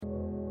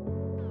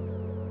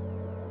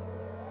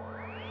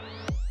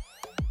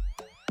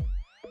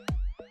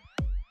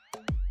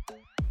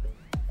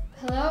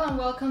Hello and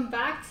welcome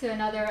back to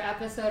another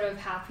episode of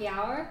Happy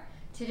Hour.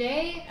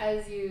 Today,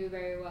 as you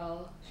very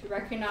well should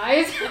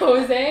recognize,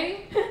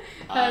 Jose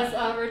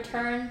has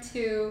returned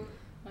to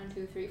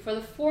for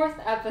the fourth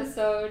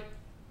episode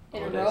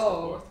in a row. That's the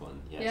fourth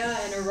one. Yes.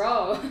 Yeah, in a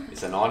row.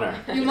 It's an honor.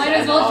 You might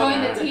as well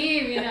join the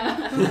team, you know.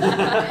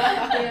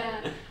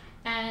 Yeah.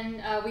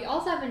 And we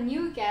also have a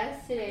new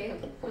guest today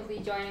who'll be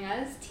joining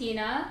us,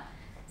 Tina.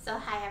 So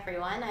hi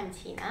everyone, I'm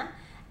Tina.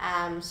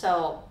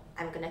 So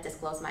I'm going to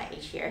disclose my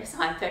age here. So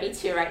I'm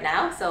 32 right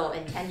now. So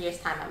in 10 years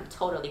time, I'm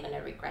totally going to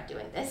regret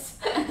doing this.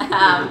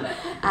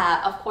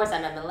 Of course,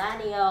 I'm a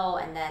millennial.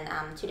 And then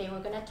today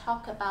we're going to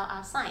talk about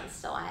our signs.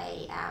 So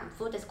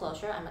full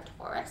disclosure, I'm a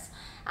Taurus.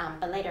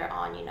 But later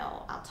on,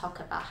 I'll talk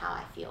about how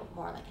I feel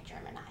more like a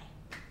Gemini.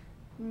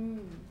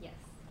 Yes.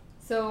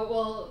 So,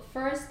 well,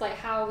 first, like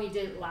how we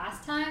did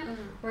last time,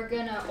 we're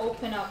going to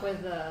open up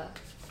with a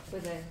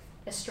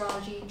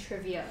astrology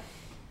trivia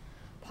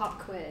pop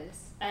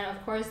quiz. And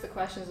of course, the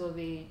questions will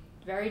be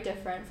very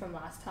different from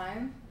last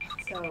time.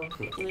 So, Do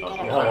we get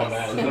a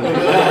prize? Do we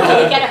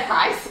get a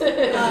prize?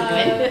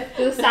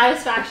 The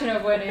satisfaction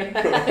of winning is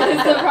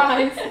the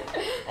prize.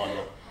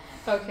 Honor.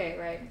 Okay,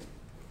 right.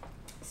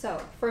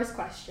 So, first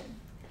question.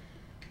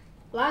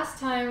 Last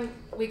time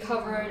we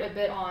covered a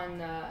bit on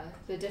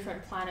the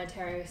different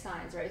planetary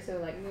signs, right? So,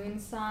 like moon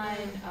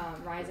sign,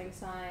 rising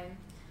sign.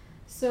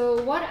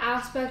 So, what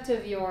aspect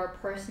of your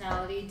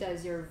personality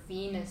does your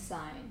Venus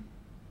sign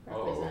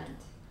represent?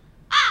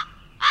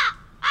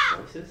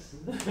 Choices?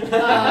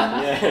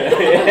 Yeah.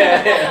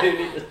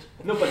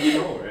 No, but you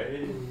know,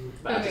 right?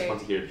 But I just want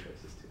to hear the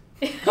choices too.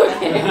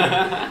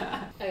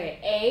 Okay.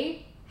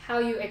 A, how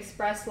you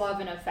express love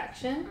and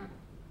affection,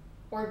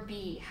 or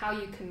B, how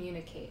you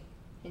communicate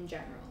in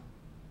general.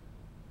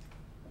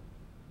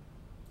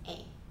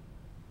 A.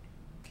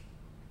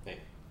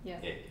 Yeah.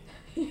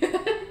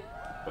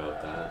 Well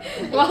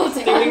done. Well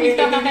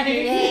done.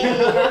 Yay.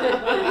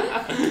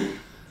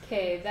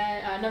 Okay,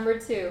 then number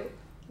 2.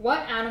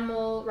 What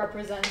animal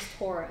represents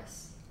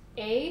Taurus?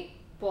 A,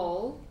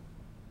 bull,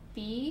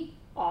 B,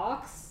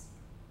 ox,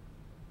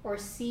 or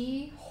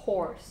C,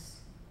 horse?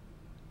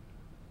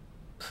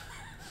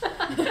 I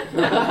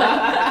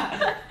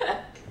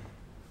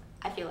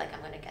feel like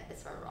I'm going to get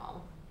this one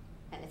wrong.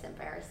 And it's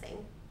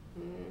embarrassing.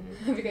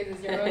 Because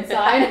it's your own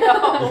sign.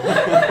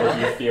 What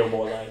do you feel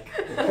more like?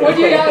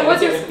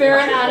 What's your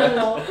spirit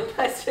animal?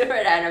 My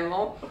spirit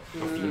animal. A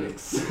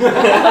phoenix. None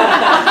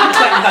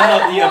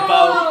of the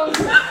above.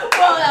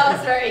 Well, that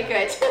was very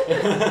good.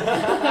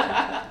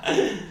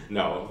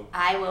 No.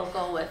 I will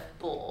go with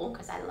bull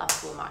because I love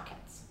bull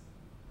markets.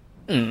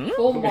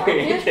 Bull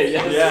market? Okay,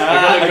 yes.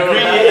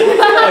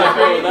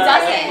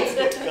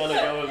 Doesn't. Gotta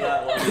go with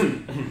that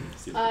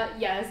one.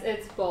 Yes,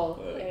 it's bull.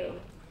 Okay.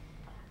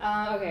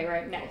 Okay,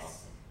 right,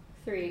 next.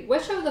 3.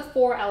 Which of the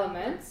 4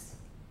 elements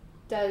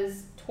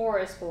does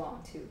Taurus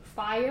belong to?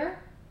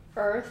 Fire,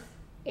 earth,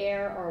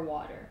 air, or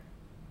water?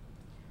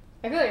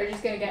 I feel like you're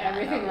just gonna get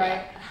everything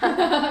right.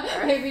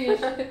 Maybe you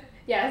should.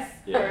 Yes,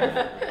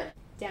 earth.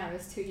 Damn,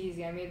 it's too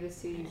easy. I made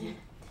this too easy.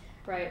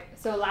 Right,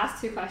 so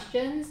last 2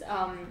 questions.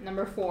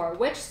 Number 4.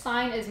 Which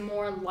sign is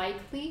more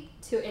likely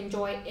to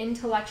enjoy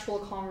intellectual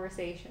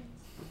conversations?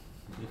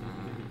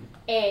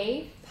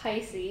 A,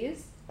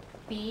 Pisces,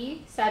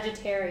 B,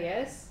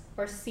 Sagittarius,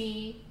 or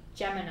C,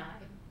 Gemini?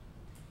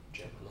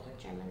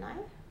 Gemini?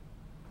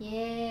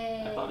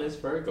 Yeah. I thought it's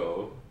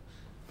Virgo,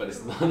 but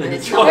it's not in the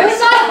It's choice.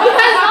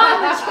 not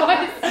the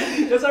choice.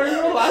 Because I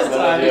remember last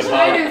time. You're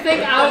trying to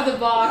think out of the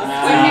box.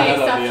 Okay,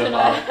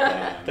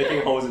 exceptional.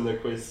 Taking holes in the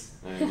quiz,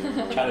 I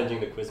know. challenging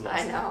the quiz I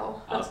master.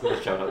 know. I was going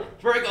to shout out,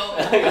 Virgo!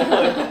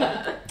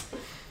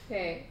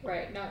 Okay,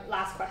 right. No,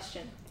 last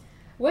question.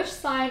 Which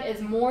sign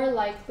is more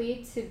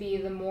likely to be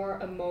the more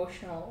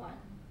emotional one?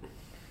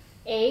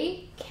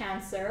 A,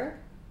 Cancer,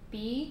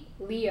 B,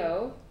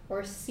 Leo,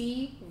 or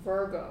C,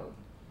 Virgo?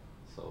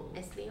 So,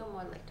 Is Leo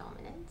more like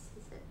dominance?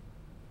 Is it?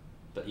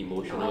 but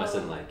emotional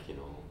isn't like,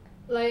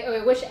 Like,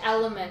 okay, which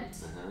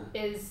element uh-huh.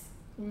 is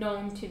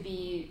known to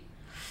be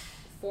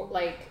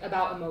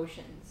about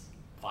emotions?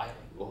 Fire.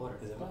 Water.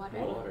 Is it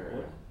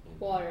Water?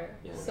 Water.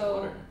 Yeah, So,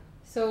 water.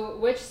 so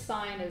which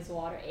sign is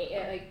water?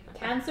 Like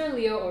Cancer,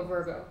 Leo, or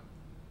Virgo?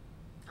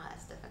 Oh,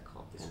 that's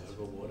difficult. Is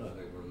Virgo water? I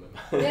don't remember.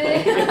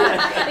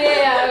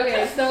 Yeah.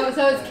 Okay, so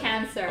it's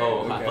Cancer.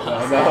 Oh, Okay.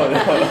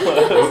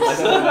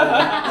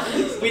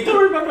 no. We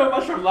don't remember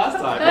much from last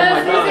time. Oh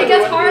my god. It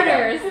gets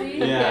harder. See?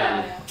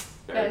 Yeah.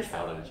 Very Yes.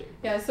 challenging.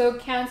 Yeah. So You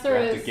Cancer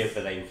have is. to give a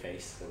lame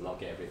face and not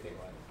get everything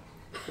right.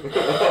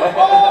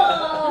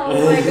 Oh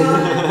my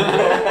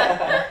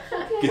god.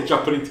 Good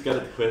job putting together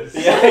the quiz.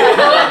 Yeah,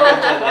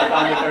 I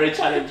found it very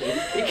challenging.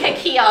 You can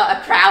key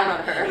a crown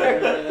on her.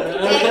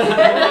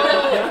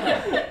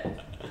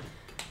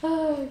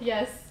 Oh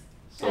yes.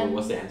 So And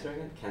what's the answer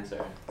again?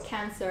 Cancer.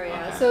 Cancer,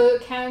 yeah. Okay. So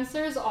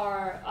Cancers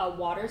are a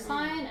water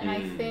sign, and I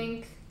Mm.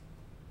 think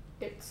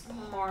it's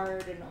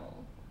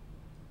cardinal.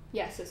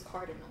 Yes, it's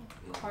cardinal.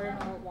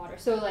 Cardinal water.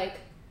 So like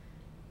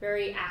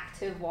very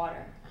active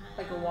water,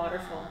 like a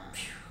waterfall.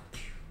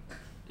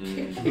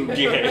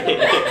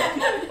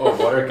 Yeah. Oh,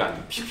 water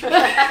gun.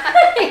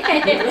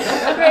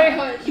 Very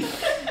much.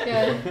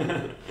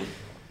 Yeah.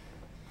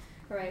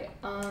 Right.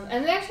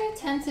 And they actually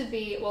tend to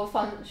be, well,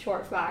 fun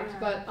short fact,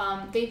 but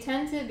they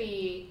tend to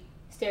be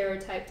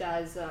stereotyped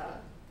as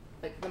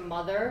like the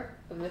mother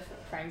of the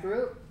friend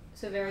group.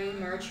 So very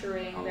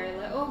nurturing, very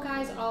like, oh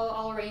guys,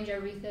 I'll arrange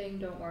everything,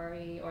 don't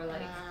worry, or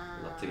like.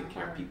 Love taking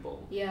care of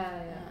people.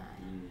 Yeah.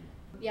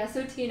 Yeah.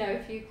 So Tina,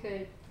 if you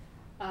could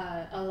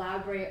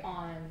elaborate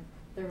on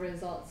the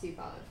results you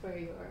got for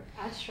your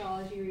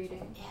astrology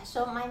reading. Yeah,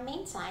 so my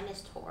main sign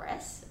is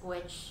Taurus,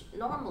 which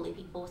normally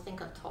people think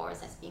of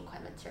Taurus as being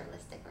quite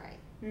materialistic, right?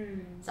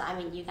 So I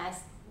mean, you guys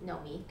know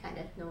me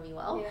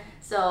well. Yeah.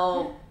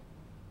 So,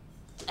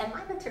 am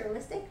I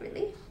materialistic,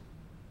 really?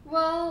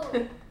 Well,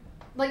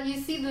 like you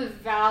see the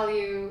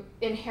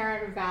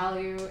inherent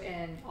value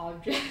in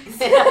objects.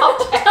 So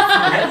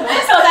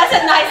that's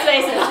a nice way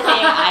of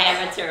saying I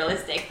am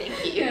materialistic.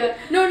 Thank you. Yeah.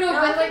 No,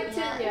 but like,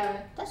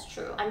 that's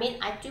true. I mean,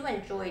 I do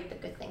enjoy the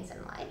good things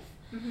in life,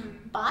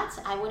 but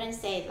I wouldn't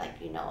say like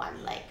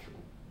I'm like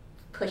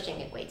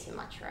pushing it way too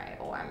much, right?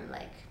 Or I'm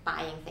like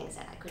buying things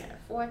that I couldn't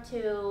afford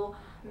to,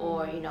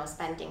 or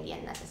spending the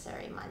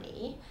unnecessary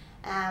money.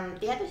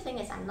 The other thing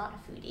is I'm not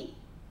a foodie.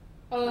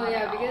 Oh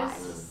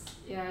because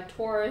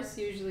Taurus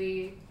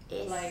usually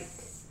like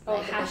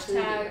hashtag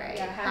foodie, right?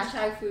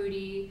 hashtag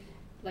foodie,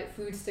 like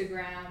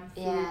foodstagram,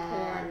 food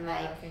porn,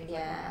 things like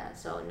that.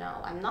 So no,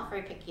 I'm not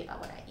very picky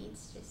about what I eat.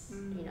 Just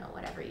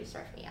whatever you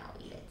serve me, I'll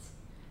eat it.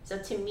 So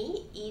to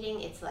me,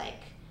 eating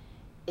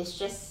it's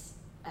just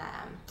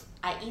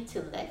I eat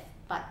to live,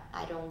 but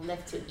I don't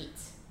live to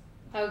eat.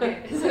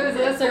 Okay, so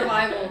it's a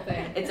survival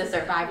thing. It's a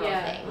survival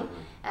thing.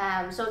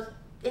 So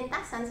in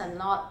that sense, I'm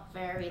not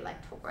very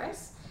like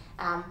Taurus.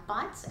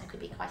 But I could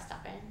be quite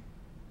stubborn.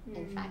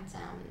 In fact,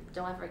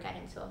 don't ever get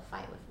into a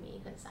fight with me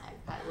because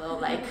I will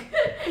like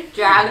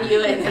drown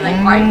you into like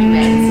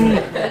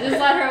arguments. Just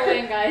let her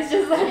win, guys.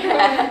 Just let her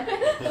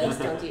win. Please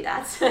don't do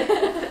that.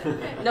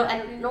 No,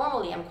 and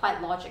normally I'm quite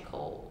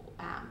logical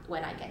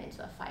when I get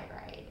into a fight,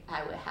 right?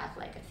 I would have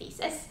like a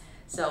thesis.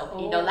 So,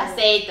 let's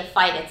say the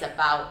fight is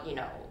about,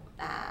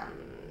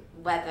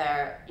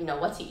 whether,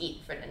 what to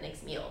eat for the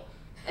next meal.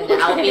 And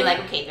then I'll be like,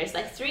 okay, there's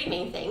like three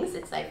main things.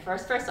 It's like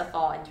first of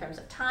all, in terms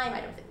of time,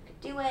 I don't think we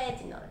could do it.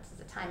 This is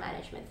a time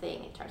management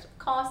thing in terms of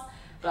cost,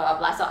 blah blah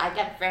blah. So I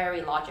get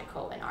very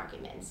logical in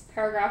arguments.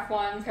 Paragraph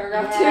 1,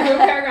 paragraph 2,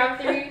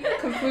 paragraph 3,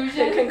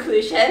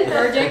 conclusion,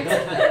 verdict.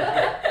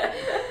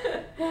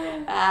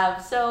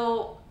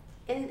 So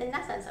in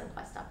that sense, I'm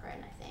quite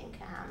stubborn, I think.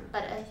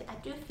 But I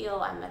do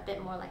feel I'm a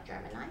bit more like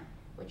Gemini,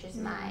 which is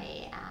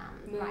my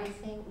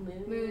rising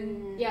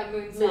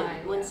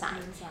moon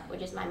sign,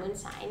 which is my moon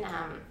sign.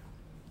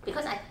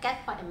 Because I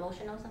get quite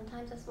emotional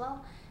sometimes as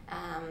well,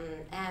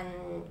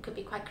 and could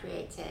be quite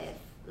creative,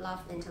 love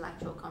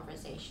intellectual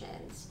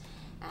conversations.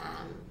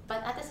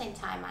 But at the same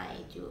time,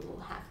 I do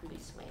have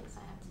mood swings,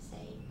 I have to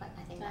say. But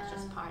I think that's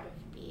just part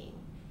of being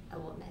a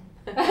woman.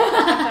 A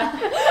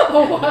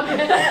woman?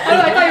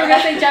 I thought you were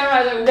gonna say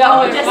Gemini. Like,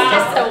 no,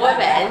 just a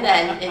woman.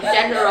 And in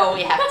general,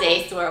 we have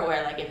days where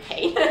we're like in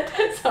pain.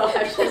 So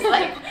I'm just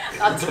like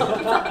not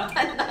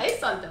that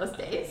nice on those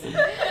days. So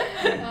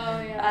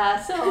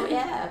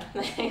yeah,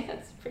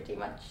 that's pretty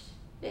much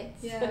it.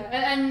 Yeah,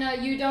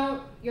 and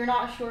you're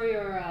not sure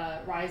your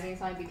rising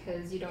sign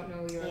because you don't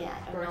know your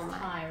birth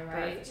time,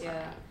 right? Birth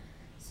time.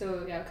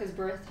 So because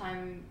birth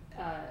time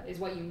is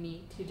what you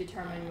need to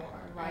determine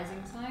your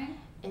rising sign.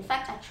 In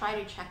fact, I tried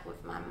to check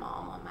with my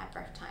mom on my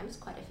birth times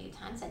quite a few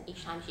times, and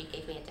each time she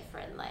gave me a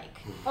different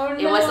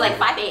it was like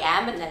 5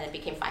 a.m. and then it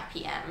became 5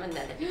 p.m. and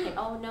then it became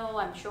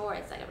I'm sure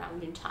it's like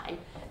around noon time.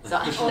 So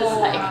I just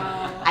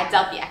I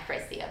doubt the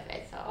accuracy of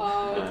it. So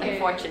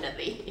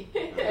unfortunately.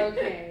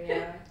 Okay,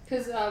 yeah,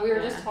 because we were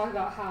just talking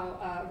about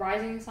how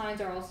rising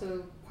signs are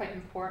also quite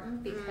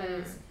important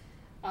because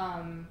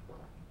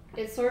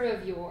it's sort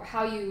of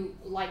how you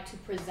like to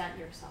present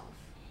yourself.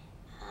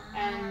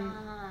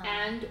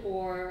 And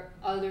or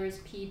other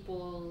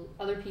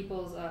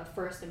people's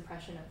first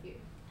impression of you.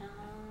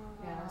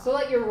 Yeah. So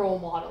like your role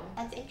model.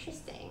 That's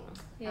interesting.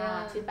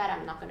 Yeah. Too bad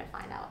I'm not gonna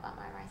find out about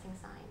my rising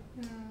sign.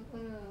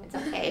 It's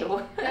okay.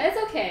 Yeah, it's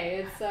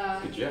okay. It's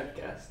Could you have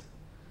guessed?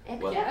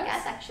 Could you have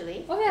guessed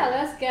actually? Oh yeah,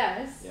 let's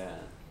guess. Yeah.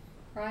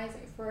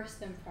 Rising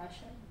first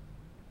impression.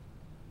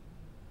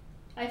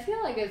 I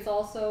feel like it's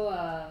also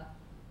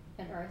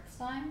an earth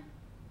sign.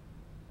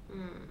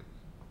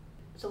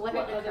 So what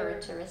are the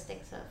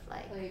characteristics of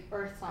like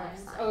earth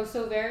signs? Oh,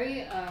 so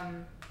very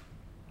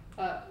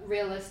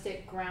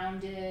realistic,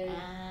 grounded,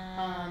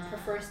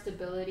 prefer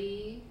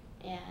stability.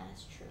 Yeah,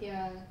 that's true.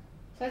 Yeah.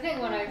 So I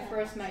think when I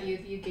first met you,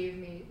 you gave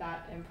me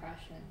that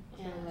impression.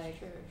 Yeah, so like,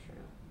 true.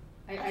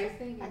 I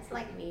think that's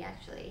like me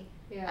actually.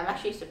 Yeah. I'm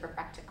actually super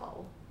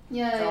practical.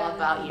 Yeah. It's all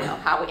about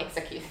how we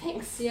execute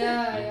things.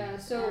 Yeah.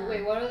 So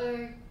wait, what are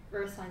the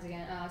earth signs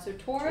again? So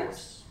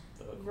Taurus,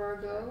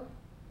 Virgo,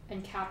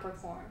 and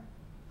Capricorn.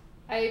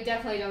 I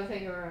definitely don't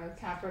think you're a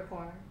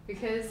Capricorn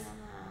because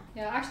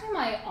actually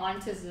my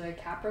aunt is a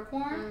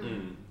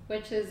Capricorn,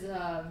 which is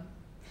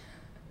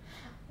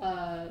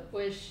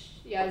which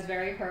is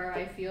very her,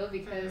 I feel,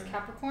 because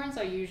Capricorns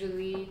are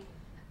usually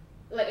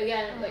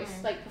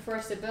like prefer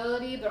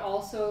stability, but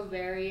also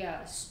very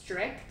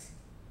strict,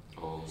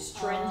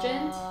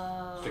 stringent.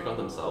 Strict on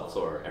themselves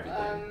or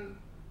everything?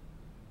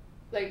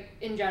 Like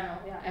in general,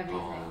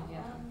 everything.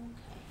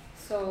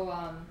 So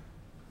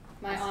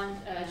my aunt,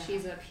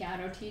 she's a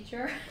piano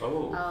teacher.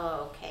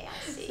 Oh, okay, I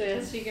see.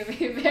 So she can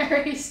be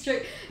very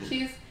strict.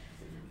 She's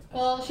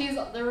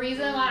the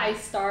reason why I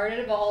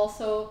started, but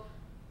also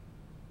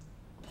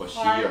was she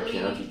your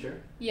piano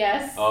teacher?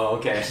 Yes. Oh,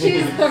 okay.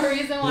 She's the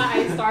reason why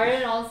I started,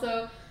 and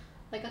also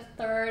like a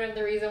third of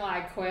the reason why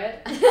I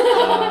quit.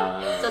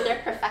 So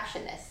they're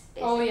perfectionists,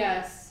 basically. Oh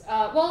yes.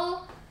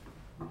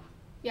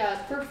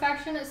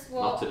 Perfectionists.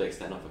 Well, not to the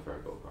extent of a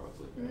Virgo,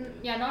 probably.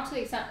 Yeah, not to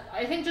the extent.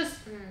 I think just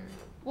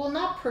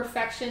not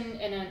perfection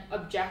in an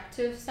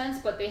objective sense,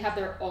 but they have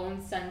their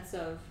own sense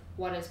of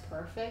what is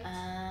perfect.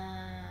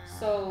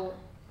 So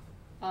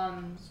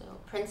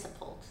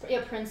principled.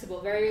 Yeah,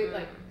 principle. Very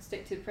like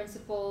stick to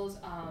principles.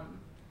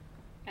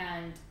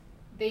 And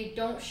they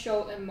don't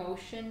show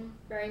emotion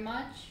very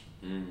much,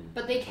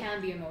 but they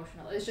can be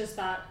emotional. It's just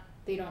that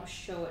they don't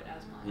show it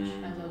as much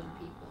as other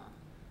people.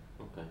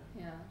 Okay.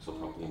 Yeah. So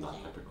probably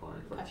not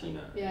Capricorn for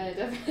Tina. Yeah,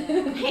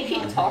 definitely. Maybe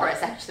a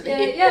Taurus actually.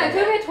 Yeah, it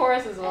could be a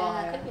Taurus as well.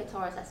 Yeah, it could be a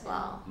Taurus as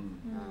well.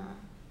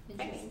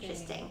 Very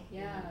interesting.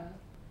 Yeah.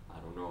 I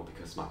don't know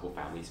because my whole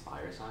family's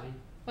fire sign.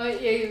 Oh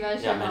yeah, you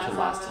mentioned. Yeah, I mentioned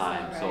last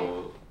time. Right?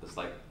 So it's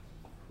like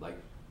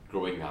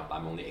growing up,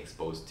 I'm only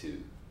exposed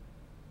to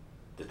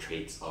the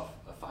traits of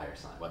a fire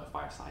sign. What a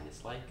fire sign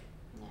is like.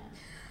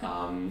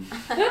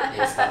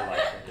 What's that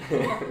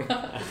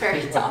like?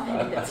 Very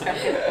dominant.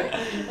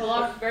 A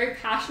lot of very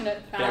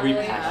passionate family.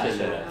 Very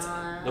passionate.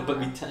 No, but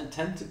we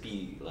tend to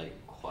be like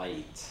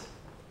quite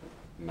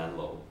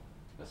mellow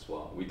as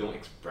well. We don't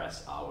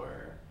express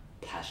our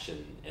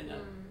passion in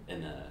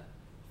a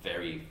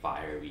very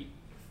fiery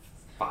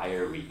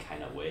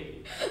kind of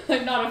way.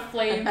 Like not a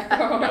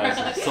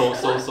flamethrower. So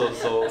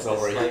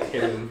very like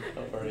hidden.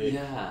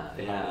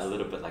 A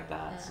little bit like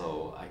that. Yeah.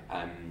 So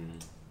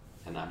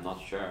I'm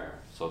not sure.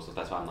 So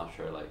that's why I'm not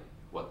sure like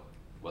what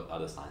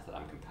other signs that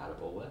I'm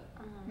compatible with.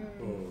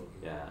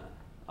 Yeah.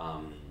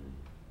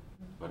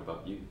 What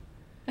about you?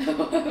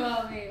 What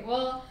about me?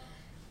 Well,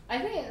 I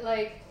think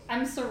like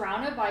I'm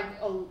surrounded by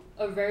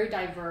a very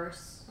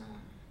diverse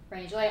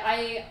range. Like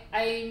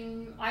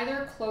I'm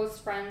either close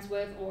friends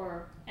with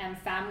or am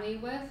family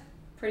with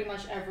pretty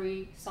much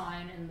every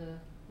sign in the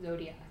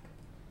zodiac.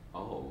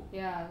 Oh.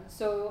 Yeah.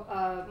 So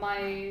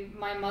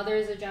my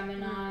mother's a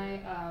Gemini.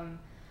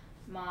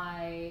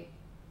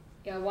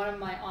 One of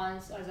my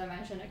aunts, as I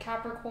mentioned, a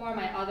Capricorn.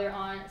 My other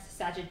aunt,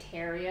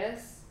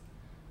 Sagittarius.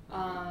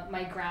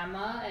 My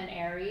grandma, an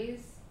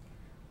Aries.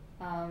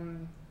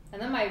 And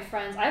then my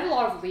friends. I have a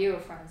lot of Leo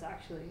friends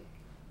actually.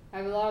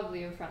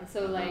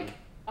 So like,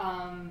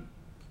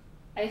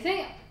 I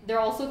think they're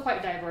also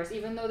quite diverse,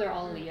 even though they're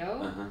all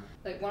Leo.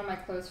 Like one of my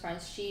close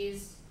friends,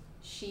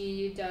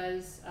 she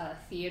does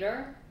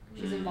theater.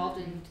 She's involved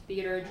in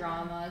theater,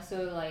 drama.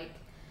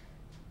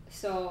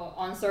 So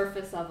on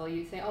surface level,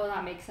 you think, oh,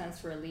 that makes sense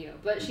for a Leo.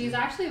 But she's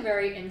actually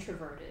very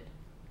introverted.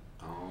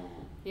 Oh.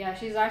 Yeah,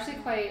 she's actually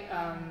quite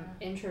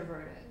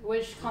introverted,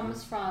 which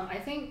comes from, I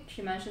think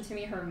she mentioned to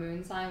me her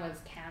moon sign was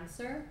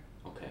Cancer.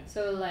 Okay.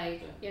 So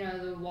like,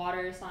 the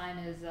water sign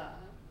is that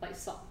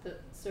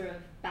sort of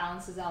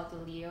balances out the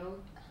Leo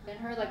in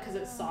her, like, because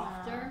it's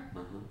softer.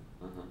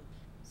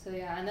 So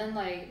yeah, and then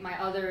like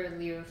my other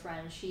Leo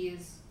friend,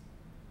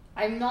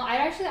 I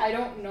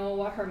don't know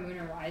what her moon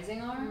and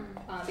rising are,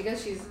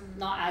 because she's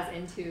not as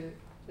into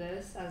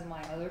this as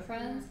my other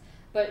friends,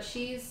 but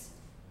she's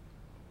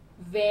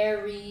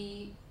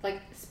very,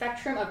 like,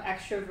 spectrum of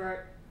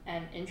extrovert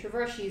and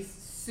introvert, she's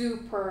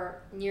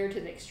super near to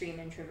the extreme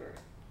introvert.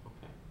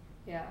 Okay.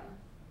 Yeah.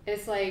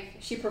 It's like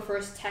she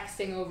prefers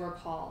texting over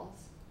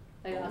calls.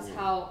 Like, that's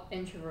how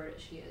introverted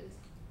she is.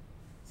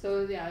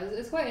 So yeah,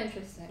 it's quite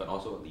interesting. But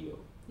also a Leo.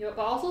 Yeah,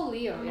 but also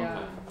Leo, yeah.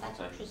 Okay. That's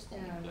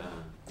interesting. Yeah.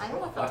 I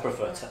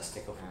prefer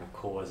testing over a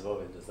call as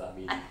well. Does that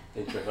mean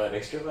introvert,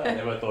 extrovert? I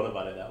never thought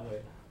about it that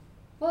way.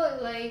 Well,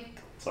 like...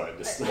 Sorry,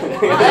 just... No,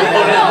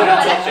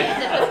 actually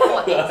it's a good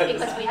point,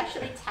 because we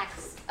actually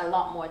text a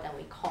lot more than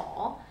we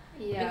call.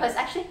 Yeah. Because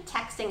actually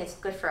texting is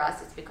good for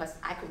us. It's because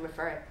I could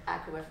refer it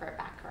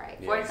back, right?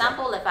 Yeah, for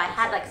example, if I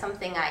had like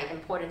something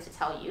important to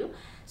tell you,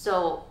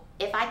 so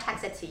if I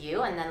text it to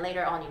you and then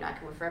later on, I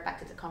can refer back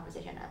to the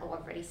conversation. I've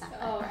already sent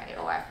that, right?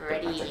 Or I've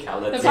already. The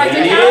practicality.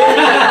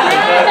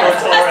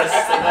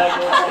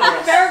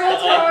 Virgo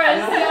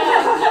Taurus.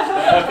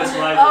 Yeah.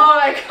 Oh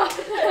my god.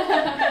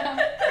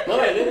 No,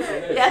 it is.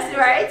 Yes,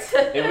 right.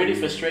 It really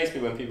frustrates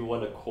me when people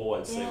want to call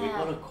and say we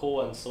want to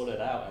call and sort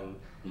it out, and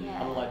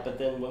I'm like, but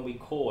then when we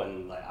call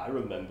and like I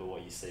remember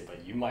what you say,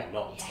 but you might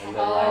not, and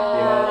then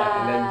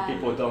and then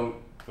people don't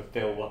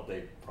fulfill what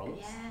they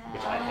promise,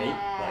 which I hate.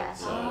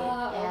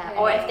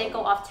 Or if they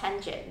go off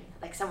tangent,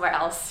 like somewhere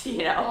else,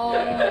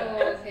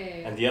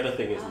 okay. And the other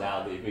thing is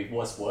now,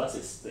 what's worse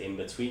is the in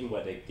between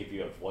where they give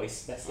you a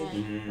voice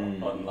message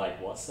on like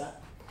WhatsApp.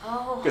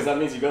 Oh. Because that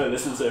means you got to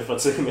listen to it for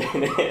 2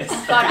 minutes.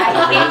 But I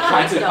hate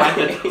Trying voice to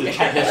notes. find the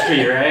chat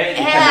history, right?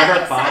 You Yeah, can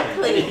never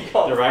exactly.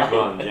 find the right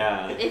one.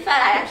 Yeah. In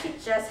fact, I actually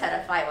just had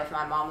a fight with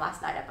my mom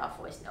last night about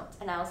voice notes,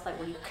 and I was like,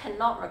 well, you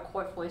cannot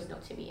record voice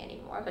note to me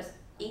anymore, because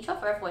each of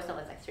her voice note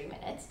is like 3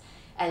 minutes,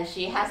 and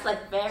she has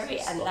like very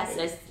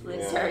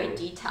unnecessary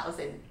details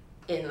in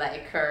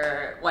like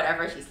her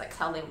whatever she's like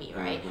telling me,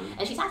 right?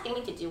 And she's asking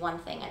me to do one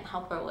thing and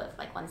help her with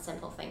like one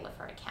simple thing with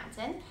her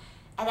accountant.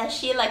 And then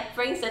she like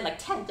brings in like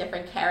 10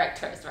 different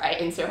characters, right,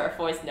 into her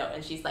voice note,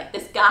 and she's like,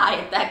 this guy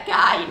and that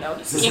guy, you know,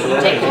 he's being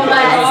ridiculous.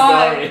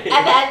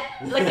 And then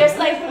like there's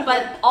like,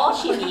 but all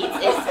she needs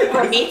is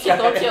for me to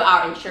go to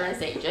our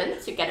insurance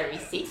agent to get a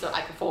receipt so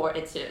I can forward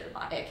it to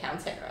my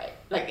accountant, right?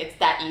 Like it's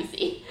that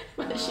easy.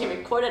 But she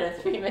recorded a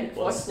 3-minute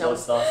voice note. What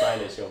star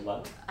sign is your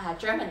mom?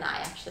 Gemini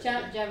actually.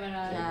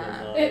 Gemini.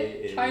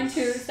 Yeah. Trying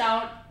to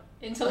sound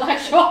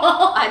intellectual.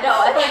 I know.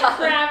 Like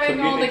cramming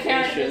all the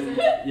characters.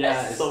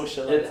 Yeah,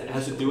 Socialization. it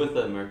has to do with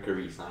the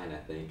Mercury sign, I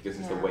think, because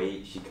it's the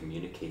way she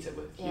communicated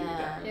with you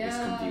that is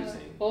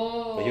confusing.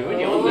 Oh, But you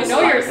really you always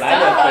know your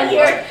stuff.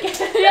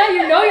 Yeah,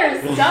 you know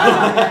your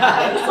stuff.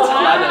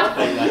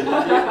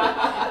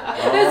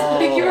 It's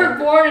like you were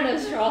born in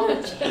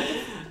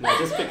astrology. No,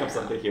 just pick up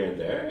something here and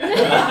there.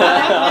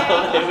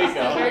 Here we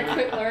go. Very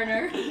quick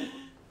learner.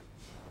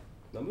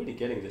 I'm really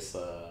getting this.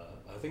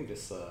 I think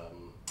this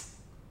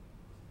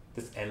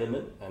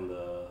element and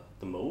the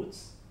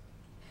modes,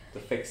 the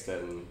fixed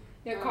and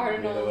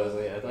Cardinal.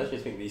 I actually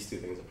think these two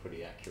things are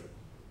pretty accurate.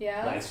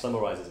 Yeah. Like it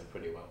summarizes it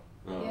pretty well.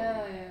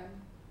 Yeah. I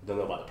don't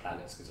know about the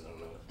planets because I don't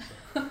know it.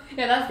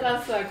 Yeah,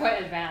 that's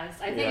quite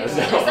advanced. I think it's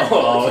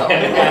Pluto.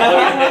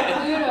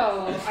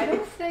 I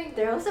don't think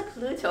There was a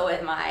Pluto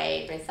in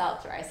my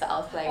results, right? So I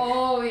was like,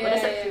 what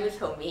does a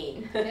Pluto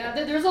mean? Yeah,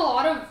 there's a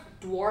lot of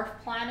dwarf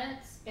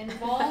planets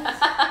involved,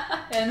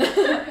 and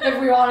if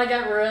we want to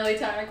get really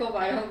technical,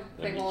 but I don't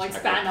think we'll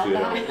expand on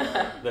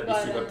that. Let me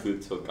see what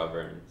Pluto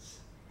governs.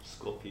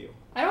 Scorpio.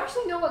 I don't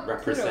actually know what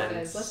Pluto is.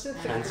 Represents Let's do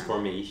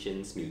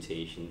transformations,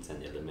 mutations,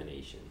 and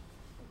elimination.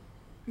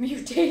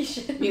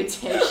 Mutation.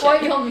 Mutation.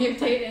 What you'll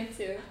mutate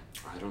into.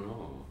 I don't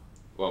know.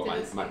 Well,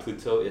 my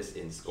Pluto is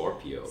in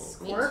Scorpio.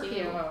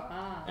 Scorpio.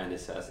 And it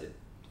says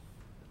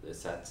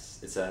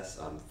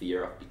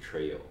fear of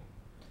betrayal.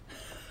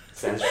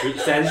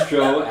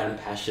 Sensual and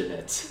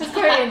passionate. It's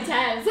quite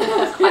intense.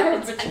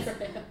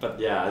 But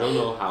yeah, I don't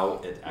know how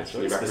it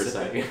actually very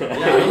represents. specific.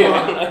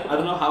 I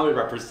don't know how it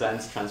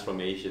represents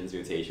transformations,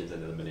 mutations,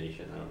 and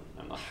elimination.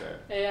 I'm not sure.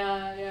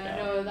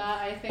 Yeah. No,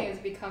 that I think is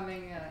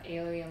becoming an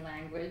alien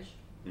language.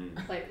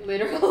 Like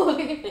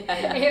literally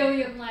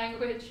alien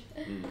language.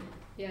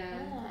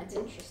 Yeah, it's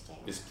interesting.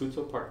 Is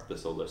Pluto part of the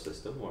solar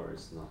system or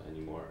is not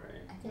anymore,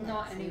 right? I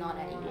think not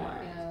anymore.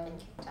 Yeah. It's been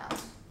kicked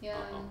out. Yeah,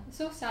 it's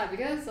so sad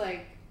because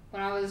like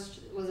when I was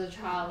a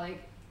child,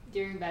 like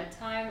during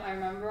bedtime, I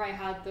remember I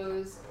had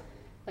those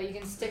like you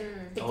can stick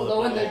the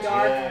glow in the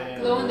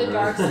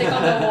dark stick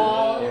on the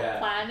wall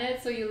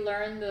planets, so you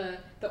learn the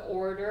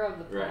order of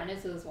the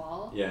planets as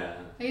well. Yeah.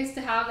 I used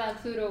to have that.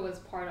 Pluto was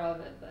part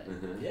of it, but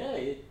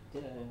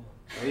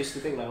I used to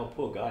think like, oh,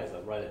 poor guys,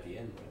 like right at the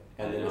end, right?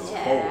 And then it's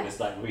cold. It's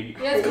like really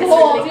cold. Yeah, it's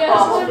cold.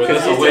 Yeah,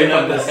 because you away turn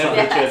from up the the sun.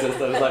 temperatures and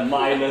stuff. It's like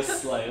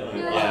minus, like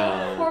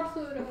poor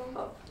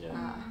Pluto.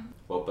 Yeah.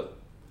 Well, but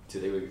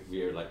today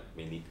we are like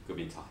mainly going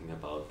to be talking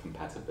about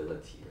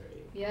compatibility,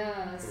 right?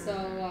 Yeah. So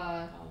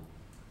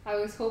I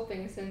was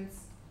hoping,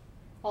 since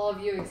all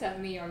of you except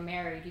me are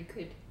married, you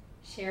could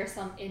share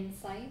some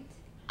insight.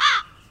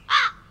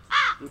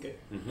 Okay.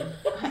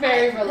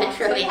 Very reluctant.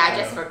 Literally, I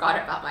just forgot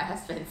about my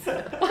husband's sign.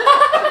 It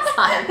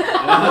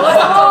was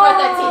October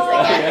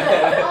 13th again.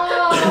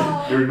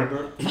 Oh. You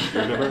remember his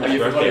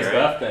You forgot his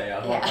birthday, right? birthday. I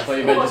thought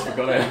you meant just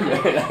forgot it.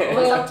 It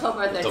was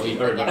October 13th. Don't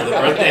even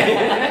remember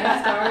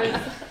again. the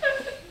birthday.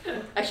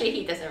 Actually,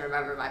 he doesn't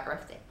remember my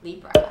birthday.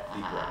 Libra.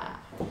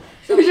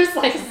 So we just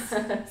like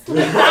Sorry,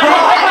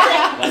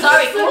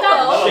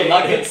 Google.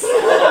 Nuggets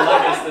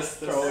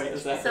this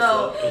episode.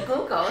 So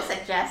Google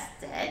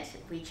suggested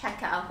we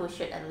check out who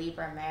should a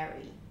Libra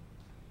marry.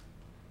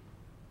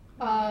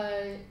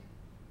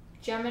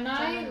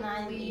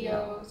 Gemini,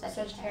 Leo,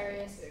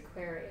 Sagittarius,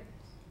 Aquarius.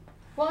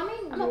 Well, I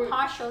mean, I'm a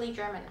partially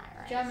Gemini,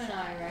 right?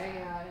 Gemini, right?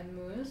 Yeah, and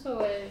Moon. So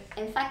it.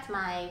 In fact,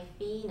 my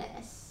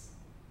Venus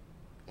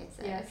is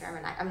a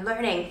Gemini. I'm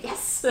learning.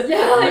 Yes.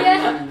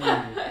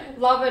 Yeah.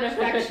 Love and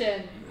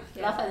affection.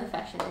 Love and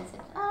affection is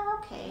it? Oh,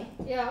 okay.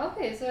 Yeah.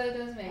 Okay. So it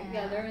does make.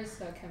 Yeah, there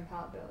is a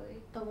compatibility.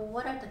 But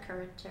what are the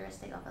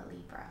characteristics of a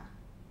Libra?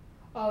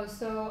 Oh,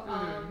 so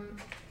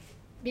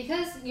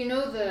because you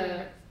know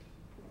the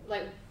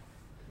like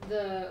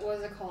the what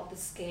is it called, the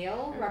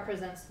scale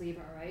represents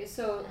Libra, right?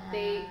 So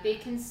they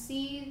can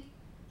see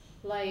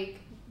like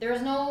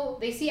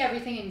they see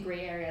everything in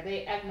gray area.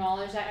 They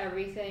acknowledge that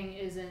everything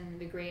is in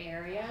the gray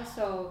area.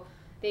 So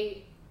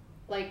they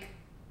like,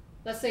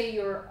 let's say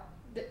you're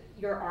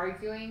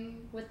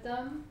arguing with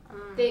them,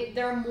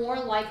 they're more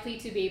likely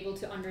to be able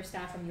to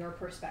understand from your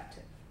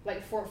perspective,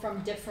 like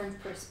from different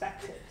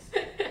perspectives.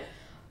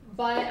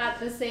 But at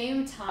the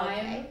same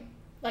time,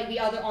 like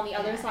on the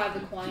other side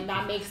of the coin,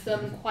 that makes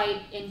them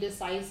quite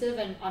indecisive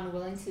and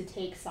unwilling to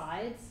take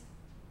sides.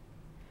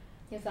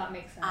 If that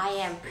makes sense. I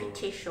am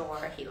pretty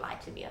sure he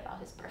lied to me about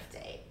his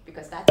birthday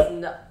because that's this is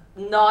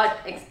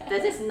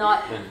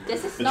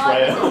completely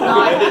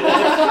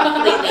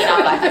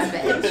not my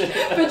husband.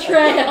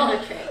 Betrayal.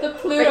 The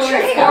Pluto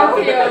and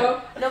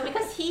Scorpio. No,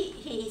 because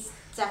he's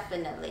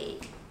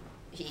definitely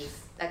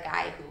a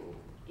guy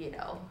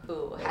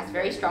who has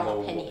very strong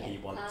opinion. What he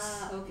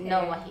wants. Okay.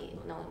 Know what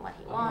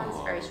he wants.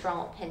 Very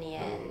strong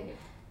opinion,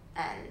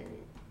 and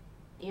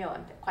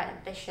quite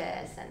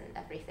ambitious and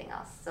everything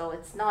else. So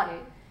it's not.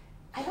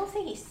 I don't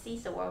think he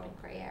sees the world in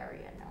gray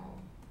area. No.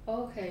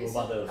 Okay.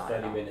 What about the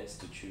 30 minutes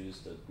to choose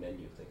the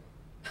menu thing?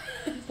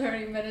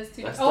 30 minutes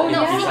to. That's Oh the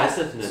no.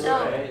 indecisiveness,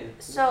 right?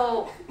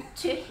 So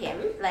to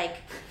him, like,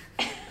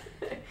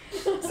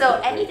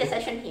 so any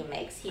decision he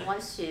makes, he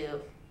wants to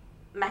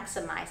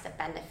maximize the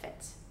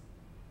benefits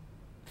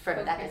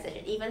from that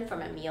decision, even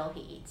from a meal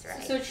he eats,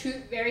 right? So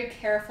very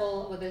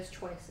careful with his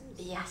choices.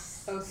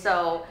 Yes. Okay.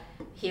 So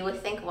he would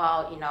think,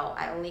 well,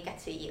 I only get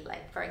to eat,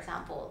 like, for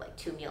example, like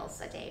 2 meals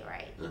a day,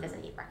 right? He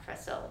doesn't eat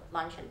breakfast, so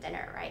lunch and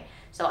dinner, right?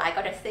 So I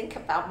got to think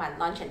about my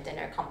lunch and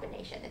dinner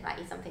combination. If I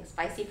eat something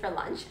spicy for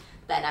lunch,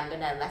 then I'm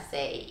going to, let's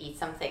say, eat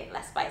something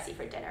less spicy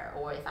for dinner.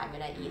 Or if I'm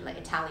going to eat, like,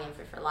 Italian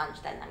food for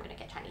lunch, then I'm going to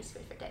get Chinese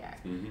food for dinner.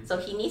 Mm-hmm. So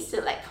he needs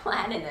to, like,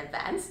 plan in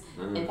advance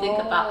and think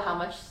about how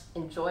much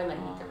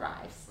enjoyment he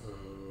derives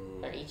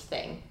for each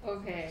thing.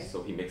 Okay.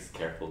 So he makes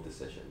careful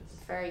decisions.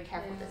 Very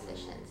careful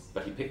decisions.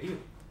 But he picked you.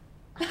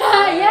 Yeah.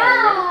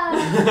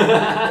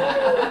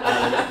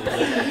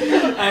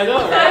 I know.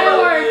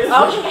 Fireworks.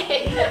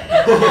 Okay.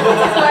 This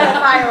is where the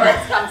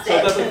fireworks comes So in.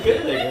 that's a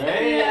good thing,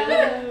 right?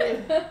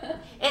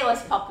 Yeah. It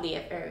was probably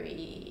a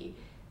very,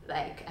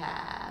 like,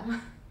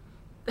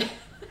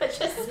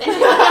 just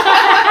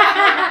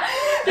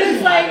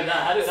It's like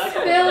how did that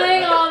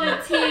spilling all the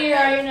tea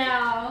right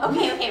now.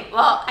 Okay.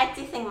 Well, I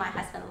do think my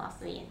husband loves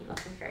me and he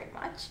loves me very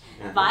much.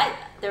 But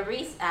the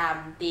reason,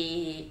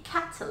 the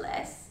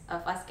catalyst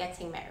of us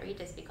getting married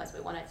is because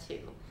we wanted to.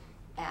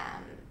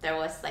 There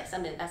was like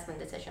some investment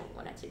decision we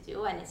wanted to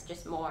do, and it's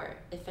just more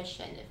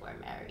efficient if we're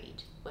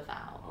married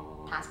without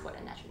passport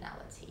and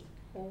nationality.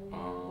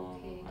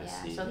 Okay. I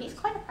Yeah. see. So he's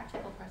quite a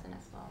practical person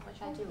as well,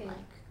 which I do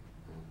like.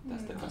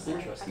 That's the That's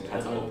interesting.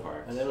 compatible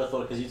part. I never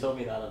thought, because you told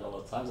me that a lot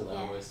of times, and I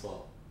Yeah. always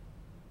thought,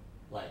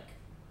 like,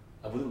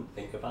 I wouldn't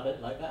think about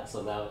it like that.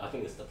 So now I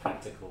think it's the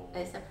practical.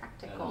 It's a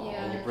practical.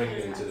 And you bring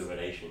it into the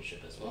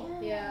relationship as well.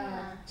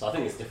 Yeah. So I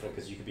think it's different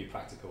because you could be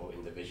practical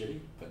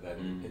individually, but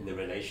then in the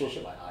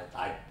relationship, I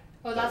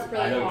That's don't,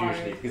 really I don't hard.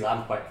 usually, because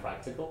I'm quite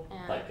practical,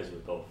 Yeah. like, because we're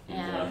both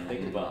Yeah.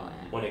 think, but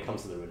Yeah. when it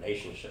comes to the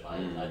relationship, I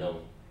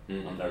don't.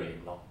 I'm very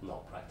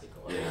not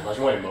practical. Yeah. I'm much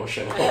more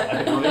emotional.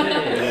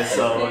 Yeah.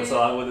 So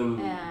I wouldn't.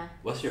 Yeah.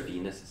 What's your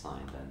Venus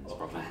sign then? It's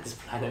probably This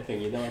planet thing,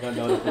 I don't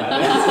know the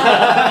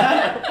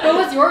planets. What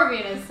was your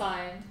Venus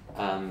sign?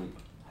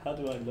 How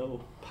do I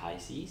know?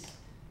 Pisces.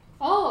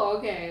 Oh,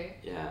 okay.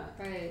 Yeah.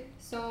 Right.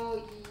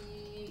 So.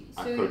 I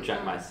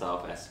project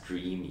myself as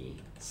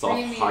dreamy,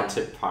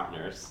 soft-hearted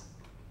partners.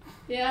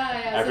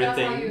 Yeah. So that's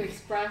how you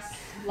express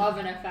love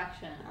and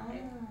affection.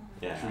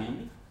 Yeah.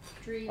 Dreamy?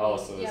 Dreamy. Oh,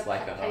 so it's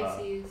like a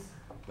Pisces.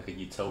 like a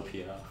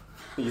utopia.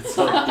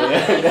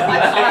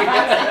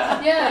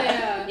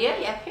 Yeah. You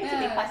appear to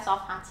be quite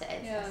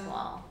soft-hearted Yeah. as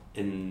well.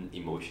 In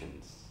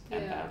emotions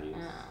and Yeah. values.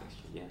 Yeah.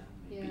 Actually,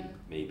 Yeah.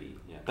 maybe.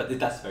 But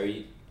that's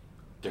very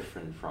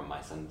different from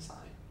my sun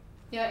sign.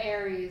 Yeah,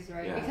 Aries,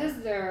 right? Yeah.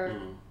 Because they're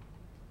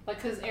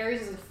because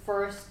Aries is the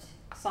first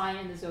sign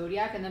in the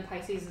zodiac, and then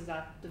Pisces is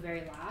at the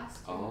very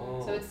last.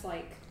 Oh. So it's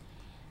like,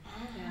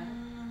 yeah.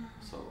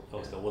 So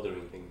It's the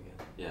ordering thing again.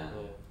 yeah.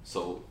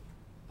 So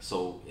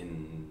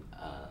in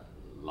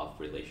love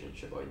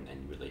relationship or in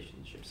any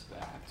relationships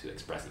where I have to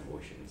express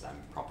emotions, I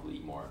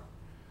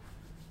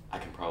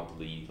can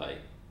probably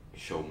like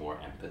show more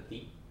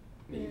empathy,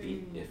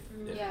 maybe if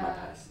my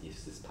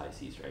Pisces is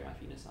Pisces, right? My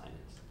Venus sign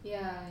is.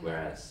 Yeah.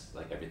 Whereas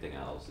like everything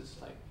else is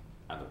like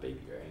I'm a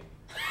baby, right?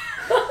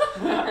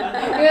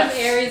 Because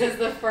Aries is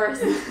the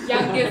first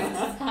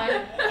youngest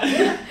sign.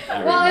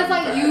 Well, it's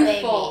like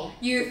remember.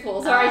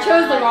 youthful. Sorry, I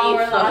chose the wrong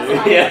word last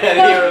time. Yeah,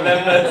 he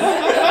remembers.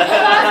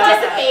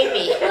 Just a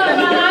baby.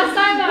 Last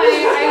time I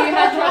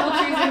had trouble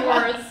choosing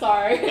words.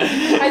 Sorry,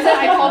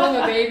 I called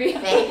him a baby.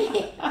 Baby.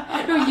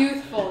 No,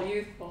 youthful.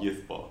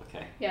 Youthful,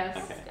 okay. Yes.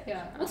 Okay.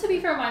 Yeah. Well, to be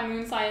fair, my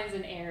moon sign is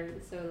in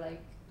Aries, so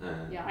like,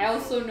 yeah, I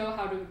also know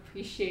how to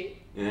appreciate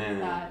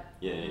that.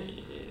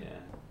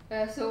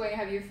 Yeah. So wait,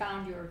 have you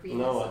found your Venus?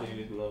 No, sign? I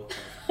didn't know.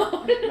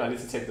 I need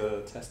to take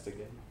the test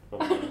again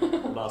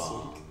from last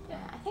week. Yeah,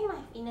 I think my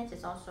Venus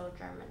is also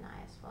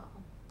Gemini as well.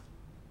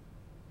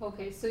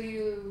 Okay, so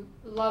you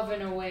love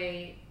in a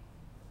way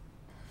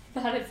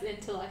that it's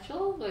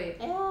intellectual? Wait.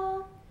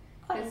 Yeah,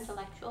 quite It's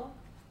intellectual.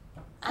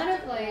 Kind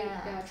of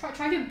like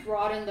try to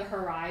broaden the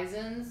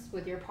horizons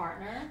with your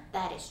partner.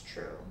 That is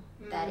true.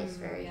 That is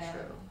very yeah.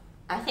 true.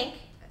 I think,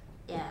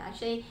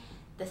 actually,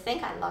 the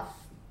thing I love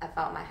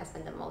about my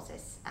husband the most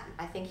is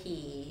I think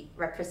he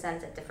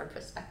represents a different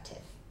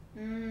perspective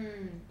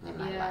in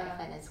my life,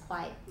 and it's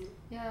quite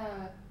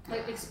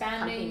like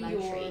expanding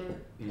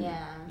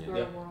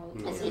your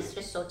world. It's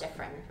just so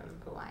different from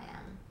who I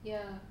am.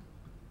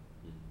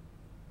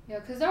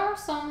 Because there are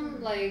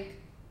some like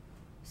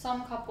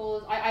some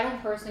couples I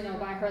don't personally know,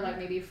 but I heard like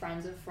maybe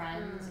friends of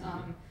friends.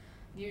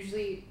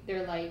 Usually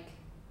they're like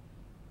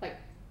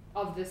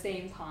of the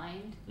same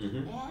kind,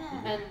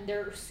 and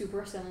they're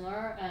super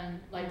similar, and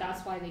like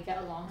that's why they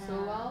get along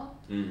so well.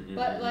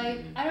 But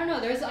like I don't know,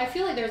 I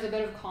feel like there's a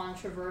bit of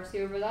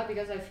controversy over that,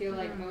 because I feel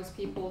like most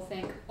people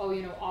think, oh,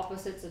 you know,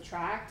 opposites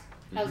attract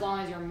as long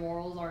as your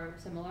morals are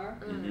similar.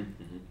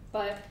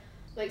 But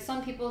like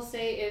some people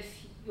say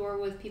if you're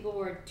with people who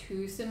are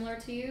too similar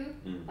to you,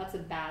 that's a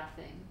bad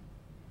thing,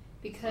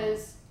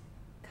 because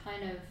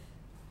kind of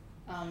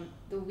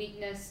the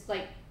weakness,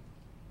 like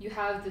you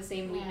have the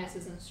same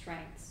weaknesses and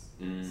strengths.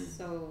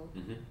 So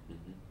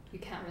you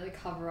can't really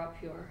cover up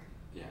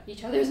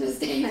each other's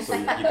mistakes. So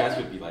you guys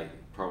would be like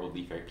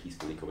probably very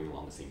peacefully going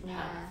along the same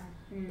path,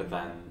 but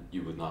then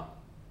you would not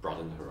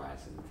broaden the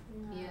horizon.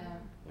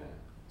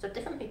 So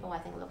different people, I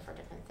think, look for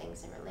different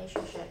things in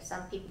relationships.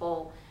 Some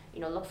people, you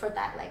know, look for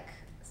that like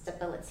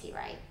stability,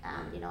 right?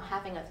 You know,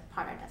 having a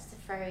partner that's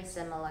very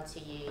similar to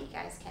you. You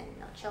guys can, you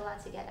know, chill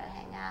out together,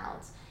 hang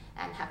out,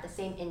 and have the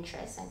same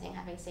interests. I think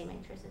having same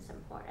interests is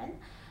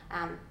important.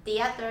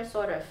 The other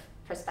sort of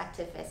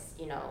perspective is,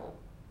 you know,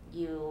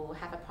 you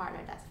have a partner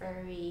that's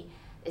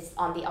is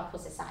on the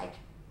opposite side,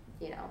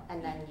 you know,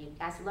 and then you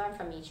guys learn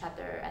from each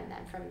other, and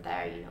then from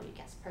there, you know, you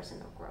get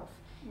personal growth.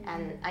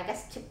 And I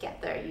guess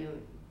together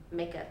you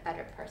make a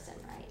better person,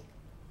 right?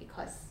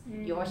 Because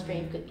your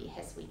strength could be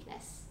his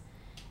weakness.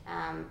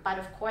 But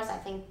of course, I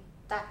think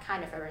that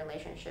kind of a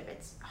relationship,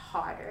 it's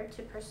harder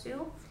to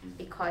pursue,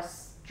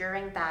 because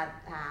during that,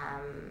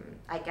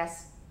 I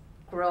guess,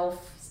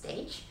 growth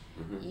stage,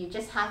 you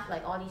just have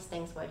like all these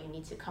things where you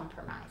need to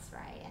compromise,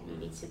 right? And you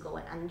need to go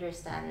and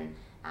understand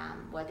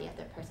where the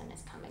other person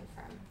is coming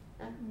from.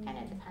 It kind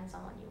of depends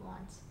on what you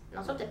want. And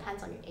also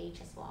depends on your age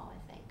as well, I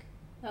think.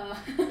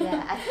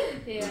 I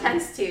think it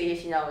tends to,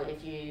 if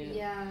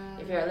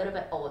you're a little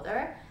bit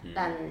older,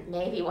 then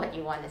maybe what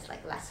you want is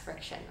like less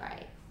friction,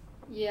 right?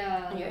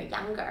 When you're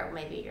younger,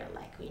 maybe you're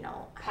like, you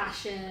know,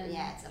 passion.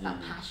 It's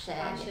about passion,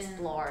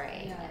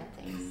 exploring and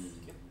things.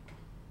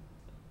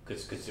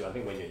 Because I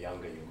think when you're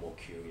younger, you're more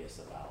curious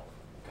about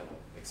kind of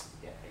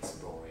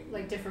exploring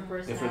like different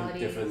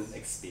personalities, different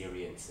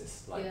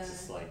experiences. Like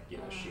just like, you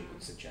know, she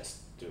would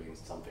suggest doing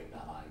something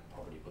that I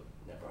probably would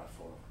never have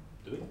thought of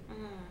doing.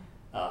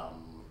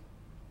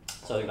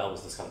 So I think that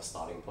was this kind of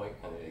starting point,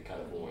 and it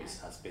kind of always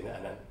has been.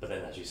 And then, but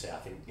then, as you say, I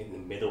think in the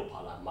middle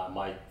part, like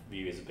my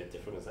view is a bit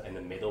different. Is that in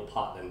the middle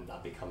part, then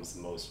that becomes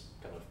the most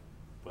kind of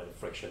where the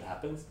friction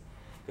happens,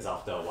 because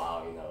after a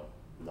while, you know,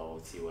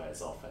 novelty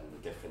wears off, and the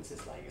difference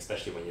is like,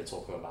 especially when you're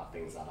talking about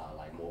things that are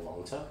like more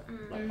long term,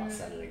 like about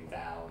settling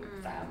down,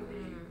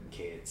 family,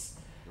 kids.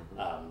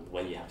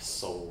 When you have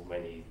so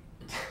many,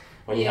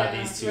 when you have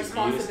these two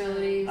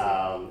responsibilities,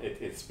 views,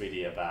 it's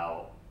really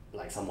about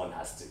like someone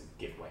has to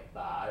give way.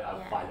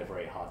 I find it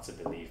very hard to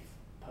believe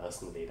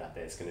personally that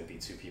there's going to be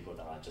two people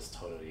that are just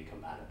totally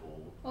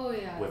compatible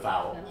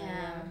without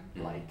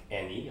like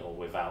any, or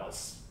without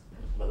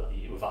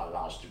a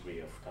large degree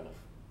of kind of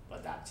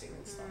adapting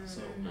and stuff.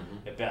 So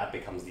that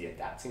becomes the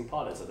adapting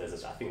part, and so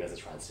I think there's a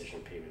transition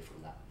period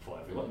from that for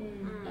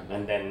everyone.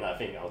 And then I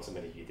think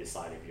ultimately you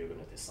decide if you're going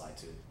to decide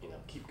to, you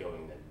know, keep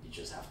going, then you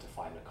just have to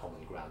find a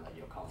common ground that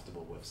you're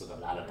comfortable with. So the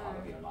latter part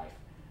of your life,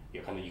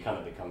 you kind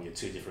of become your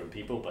two different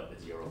people, but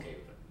you're okay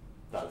with it.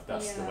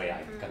 That's the way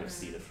I kind of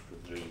see the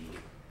three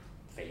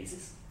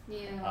phases.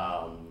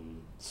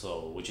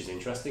 So, which is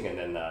interesting. And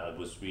then I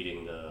was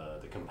reading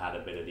the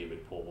compatibility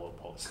report.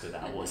 What stood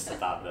out was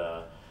about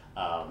the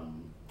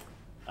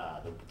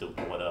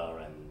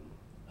water and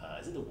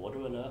is it the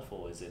water and earth,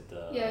 or is it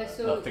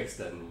the fixed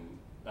and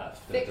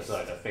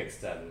the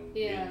fixed and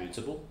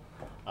mutable?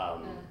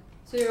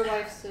 So your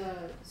wife's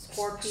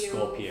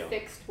Scorpio,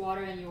 fixed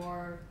water, and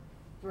your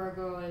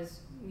Virgo is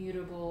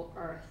mutable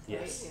earth.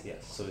 Yes.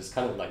 So it's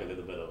kind of like a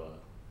little bit of a.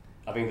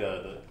 I think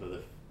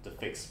the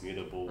fixed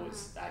mutable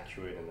is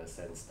accurate in the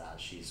sense that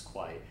she's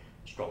quite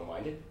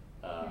strong-minded.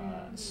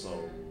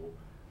 So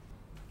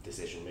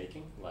decision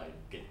making, like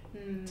it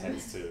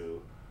tends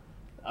to.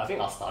 I think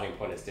our starting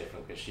point is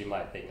different, because she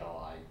might think,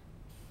 I'm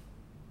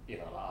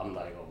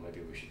like,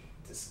 maybe we should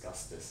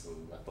discuss this,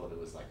 and I thought it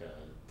was like a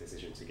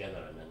decision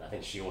together, and then I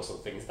think she also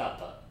thinks that,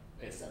 but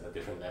it's at a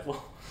different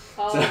level.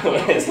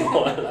 It's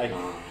more like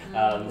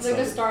like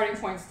the starting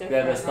point's different.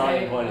 Yeah, the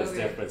starting point is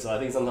different. So I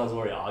think sometimes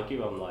when we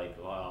argue, I'm like,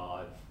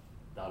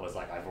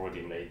 I've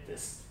already made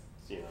this,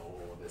 you know,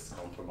 all this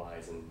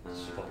compromise, and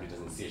she probably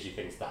doesn't see it. She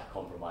thinks that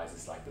compromise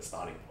is like the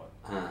starting point.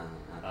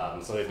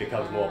 So it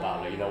becomes more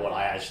about, like, you know what,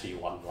 I actually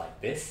want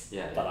like this,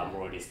 but I'm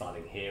already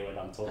starting here when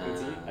I'm talking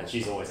to you, and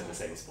she's always at the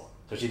same spot.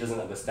 So she doesn't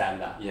understand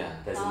that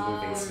there's a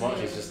moving spot.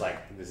 She's just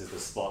like, this is the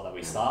spot that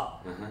we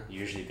start.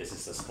 Usually this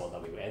is the spot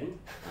that we end.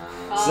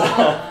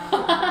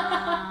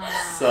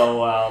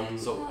 So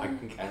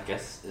I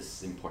guess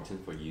it's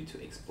important for you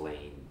to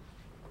explain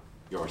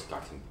your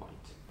starting point.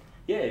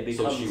 Yeah, it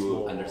becomes so she will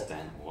more,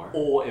 understand more.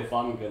 Or if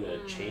I'm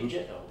gonna change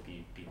it, or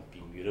be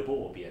mutable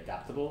or be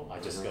adaptable, I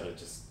just gotta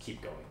just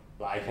keep going.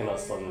 Like I cannot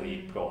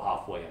suddenly go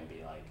halfway and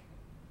be like,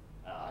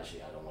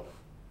 actually I don't want to,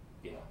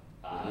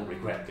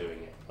 regret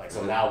doing it. Like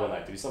so now when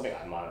I do something,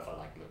 I might have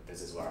like, look,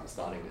 this is where I'm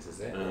starting, this is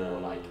it, or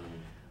like,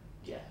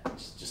 yeah,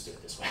 just do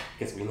it this way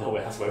because we know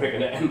that's where we're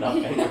gonna end up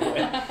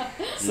anyway.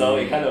 So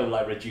it kind of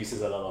like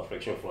reduces a lot of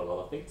friction for a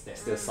lot of things. There's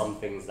still some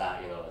things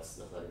that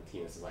as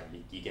Tina's like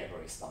you get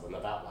very stubborn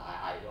about. Like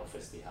I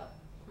obviously have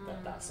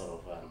that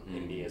sort of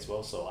in me as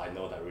well. So I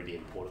know that really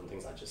important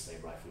things I just say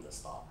right from the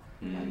start.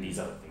 Like these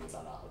are the things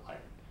that are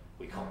like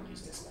we can't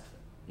use this method.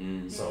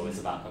 So it's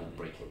about kind of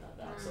breaking that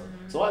down.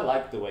 So I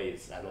like the way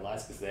it's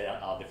analyzed because there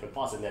are different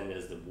parts, and then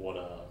there's the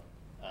water,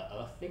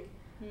 earth thing.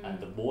 And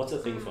the water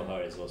thing for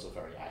her is also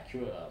very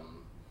accurate.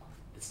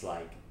 It's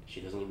like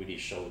she doesn't really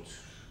show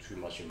too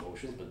much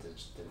emotions, but then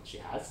she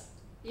has.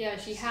 Yeah,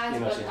 she has.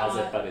 She has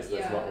it, but it's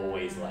not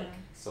always like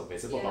so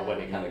visible. But when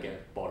it kind of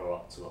get bottled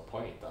up to a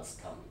point, it does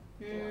come.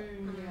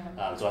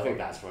 So I think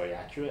that's very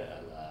accurate,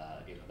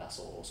 and that's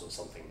also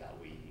something that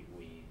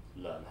we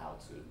learn how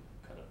to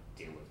kind of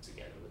deal with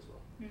together as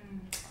well.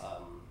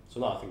 So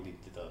no, I think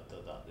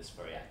that is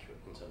very accurate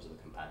in terms of the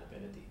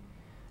compatibility.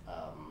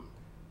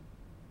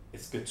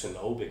 It's good to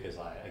know because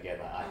I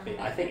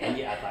think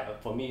any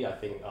for me, I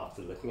think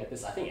after looking at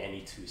this, I think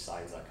any two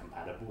signs are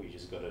compatible. You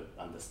just got to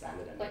understand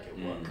it and make it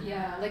work.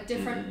 Yeah, like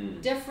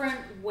different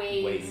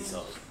ways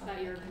of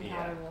that you're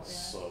compatible.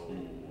 So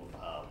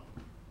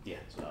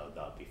that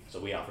would be so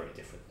we are very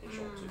different in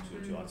short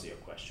to answer your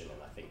question,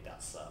 and I think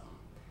that's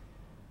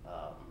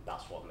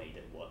what made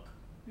it work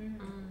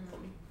for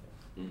me.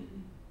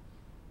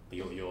 But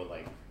you're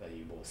like, are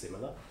you more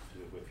similar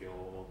with your?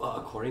 Well,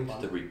 according to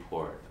the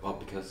report,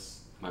 because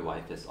my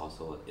wife is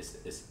also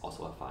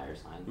a fire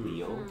sign,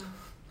 Leo.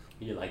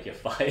 You like your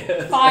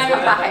fire.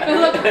 Fire.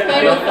 Look,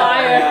 play with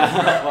fire.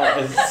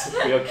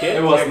 Well, your kid.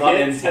 It was not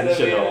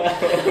intentional.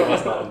 It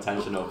was not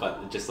intentional,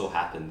 but it just so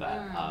happened that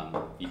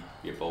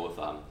we're both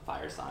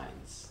fire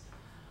signs.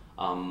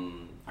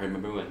 I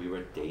remember when we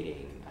were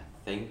dating.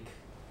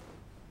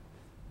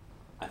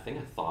 I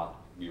thought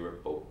we were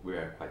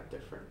quite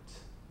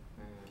different.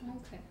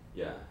 Okay.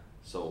 Yeah.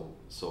 So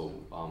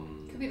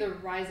could be the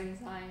rising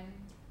sign.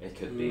 It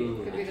could be.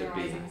 Could be the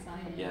rising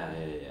sign.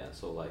 Yeah.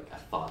 So like I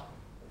thought,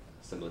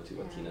 similar to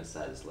what Tina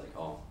says, like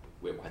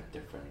we're quite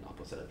different,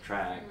 opposite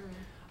attract,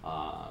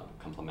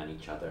 complement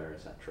each other,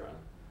 etc.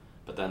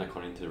 But then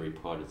according to the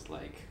report, it's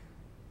like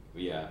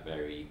we are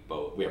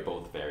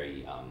both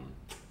very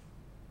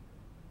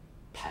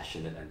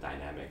passionate and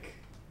dynamic.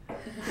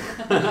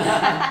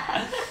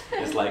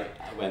 It's like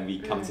when we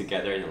come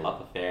together in a love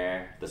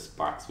affair, the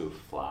sparks will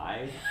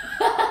fly.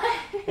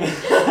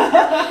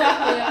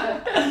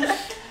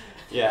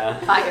 Yeah.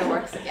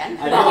 Fireworks again.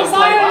 I know,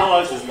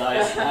 fireworks is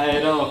nice. I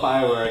know,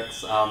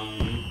 fireworks.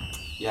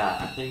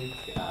 I think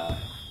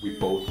we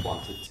both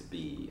wanted to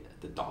be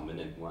the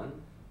dominant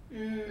one.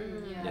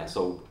 Yeah.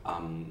 So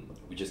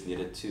we just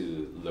needed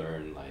to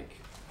learn like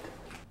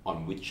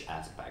on which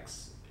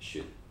aspects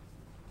should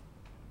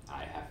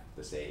I have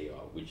to say,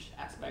 or which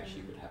aspect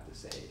she would have to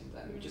say, and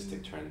then we just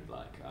take turns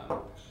like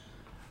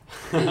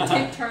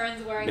take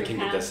turns wearing making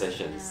the pants.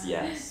 decisions.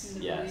 Yes,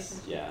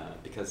 yeah.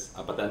 Because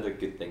but then the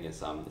good thing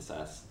is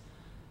as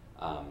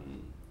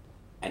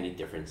any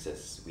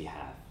differences we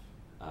have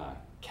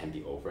can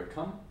be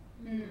overcome.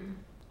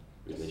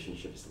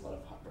 Relationship is a lot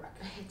of hard work.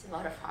 It's a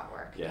lot of hard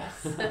work. Yeah.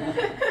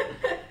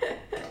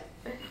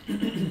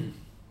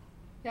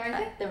 Yeah, I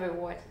think the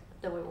rewards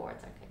are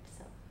good.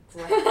 So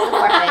it's worth it.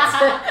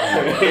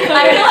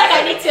 I feel like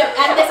I need to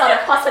end this on a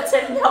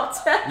positive note.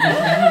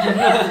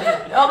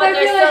 But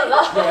there's still a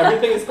lot.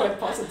 Everything is quite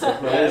positive,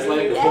 right? It's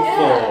like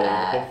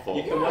hopeful.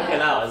 You can work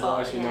it out as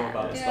long as you know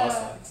about the star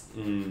signs.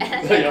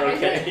 So you're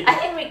okay. I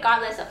think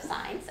regardless of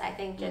signs, I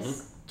think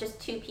just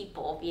two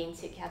people being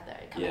together,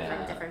 coming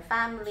from different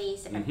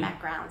families, different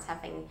backgrounds,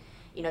 having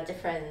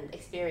different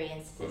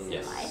experiences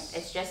in life.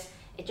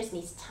 It just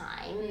needs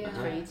time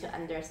for you to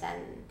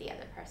understand the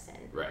other person.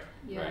 Right.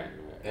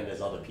 And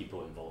there's other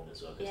people involved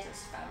as well because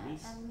there's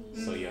families.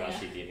 So you're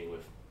actually dealing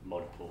with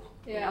multiple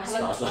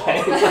star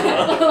signs.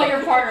 Like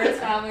your partner's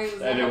family.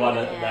 Everyone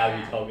now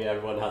you told me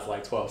everyone has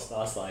like 12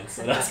 star signs,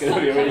 so that's going to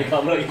be really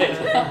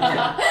complicated.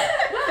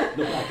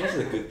 No, but I guess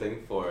it's a good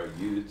thing for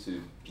you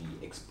to be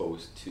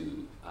exposed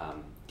to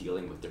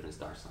dealing with different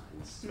star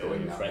signs.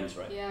 Growing friends,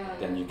 right? Yeah.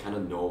 Then you kind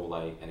of know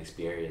like and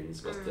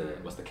experience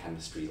what's the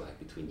chemistry like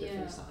between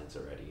different signs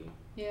already.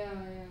 Yeah.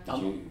 Did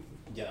you?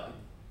 Yeah.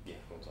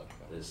 I'm talking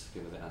about. There's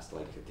people that ask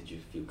like, did you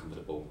feel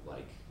comfortable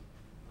like,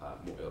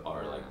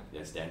 or like,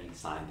 is there any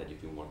sign that you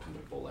feel more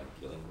comfortable like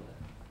dealing with?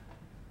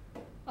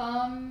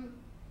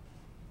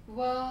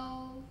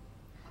 Well,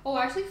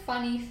 actually,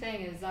 funny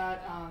thing is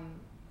that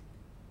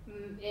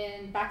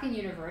back in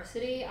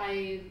university,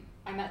 I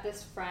met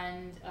this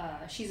friend.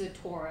 She's a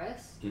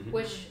Taurus,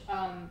 which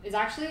is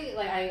actually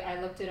like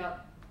I looked it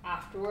up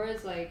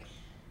afterwards. Like,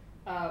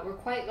 we're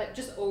quite like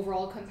just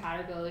overall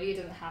compatibility. It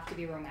doesn't have to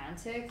be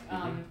romantic.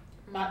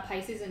 that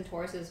Pisces and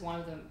Taurus is one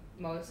of the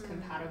most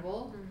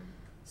compatible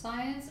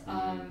signs.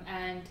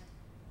 And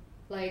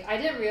like I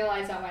didn't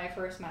realize that when I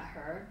first met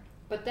her,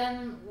 but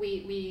then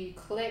we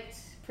clicked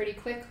pretty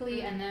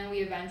quickly, and then we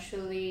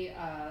eventually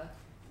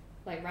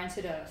like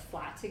rented a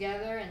flat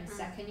together in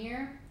second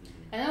year,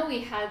 and then we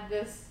had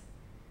this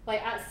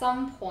like at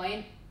some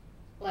point,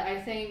 like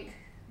I think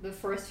the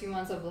first few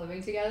months of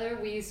living together,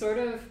 we sort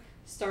of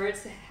started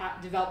to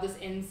develop this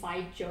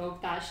inside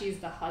joke that she's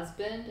the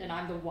husband and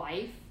I'm the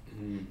wife,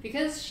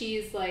 because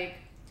she's like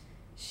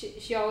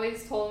she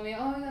always told me,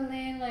 oh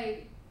Elaine,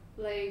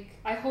 like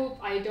I hope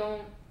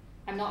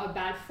I'm not a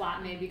bad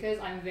flatmate because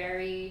I'm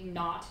very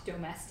not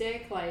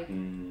domestic, like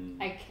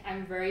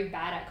I'm very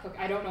bad at cook.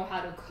 I don't know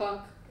how to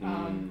cook,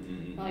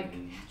 like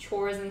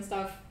chores and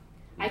stuff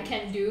I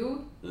can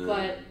do,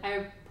 but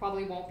I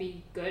probably won't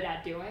be good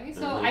at doing.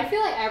 So I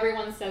feel like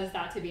everyone says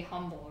that to be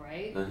humble,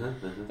 right?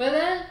 But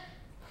then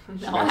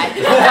no,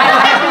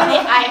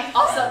 I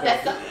also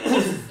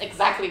that's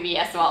exactly me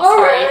as well. Oh,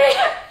 sorry. really?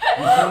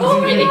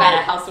 I'm really bad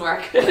at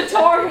housework.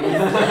 Taurus.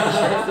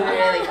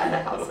 Really bad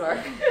at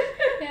housework.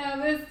 Yeah,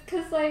 but it's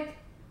because like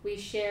we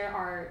share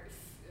our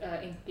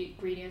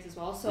ingredients as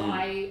well. So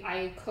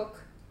I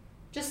cook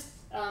just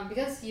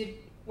because you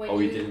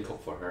didn't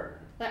cook for her.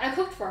 Like I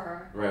cooked for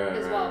her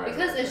as well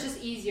because it's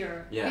just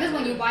easier. Yeah, because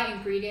when you buy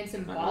ingredients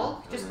in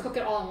bulk, just cook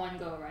it all in one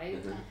go, right?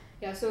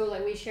 Yeah, so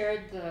like we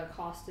shared the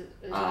cost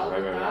as well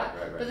with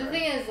that. But the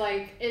thing is,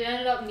 like, it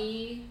ended up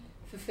me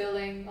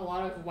fulfilling a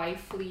lot of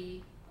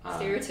wifely,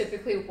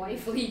 stereotypically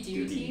wifely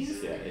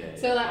duties.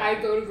 So like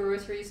I'd go to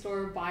grocery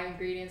store, buy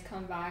ingredients,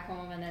 come back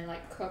home, and then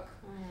like cook.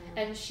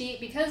 And she,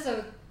 because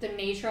of the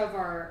nature of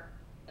our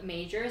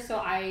major, so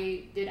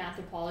I did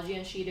anthropology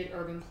and she did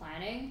urban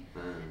planning.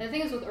 And the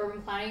thing is with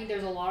urban planning,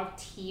 there's a lot of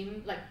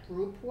team, like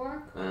group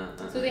work.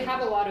 So they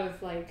have a lot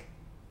of like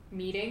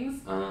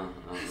meetings.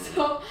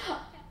 So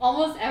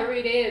almost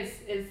every day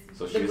is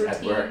so the she was routine.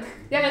 at work.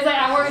 Yeah, it's like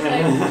at work.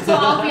 Like so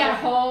I'll be at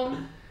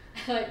home,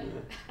 like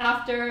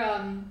after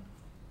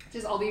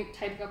just I'll be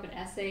typing up an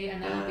essay,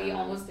 and then it'll be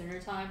almost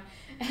dinner time,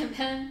 and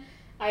then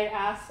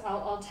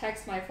I'll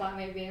text my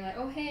flatmate being like,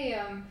 oh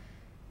hey,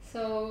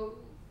 so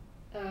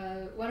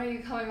when are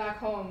you coming back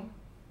home?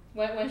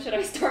 When should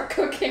I start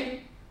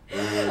cooking?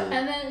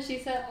 And then she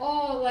said,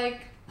 oh, like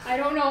I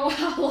don't know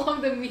how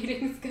long the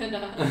meeting's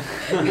gonna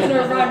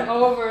run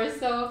over,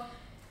 so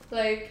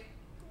like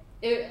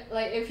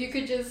if you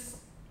could just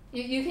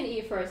you can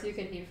eat first,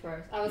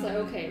 I was like,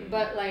 okay,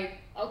 but like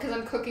because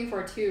I'm cooking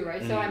for two,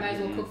 right? So I might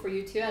as well cook for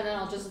you too, and then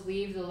I'll just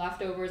leave the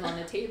leftovers on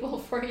the table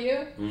for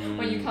you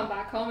when you come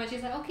back home. And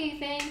she's like, okay,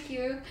 thank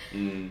you.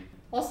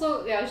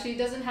 Also, yeah, she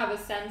doesn't have a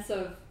sense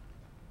of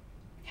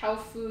how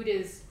food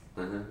is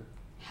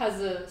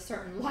has a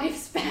certain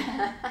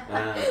lifespan,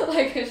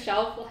 like a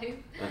shelf life.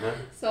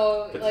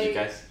 So but like you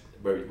guys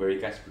were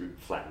you guys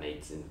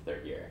flatmates in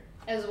third year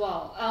as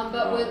well,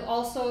 but with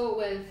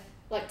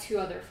like two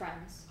other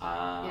friends.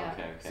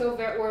 Okay. So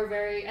we're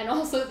very, and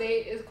also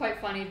it's quite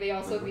funny, they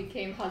also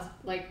became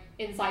like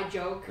inside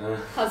joke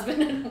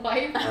husband and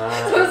wife.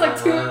 So it's like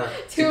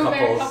two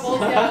married couples.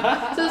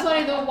 Yeah. So it's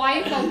funny, the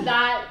wife of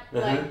that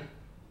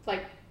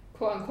like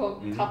quote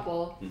unquote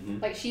couple,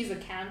 like she's a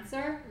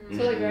Cancer,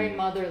 so like very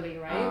motherly,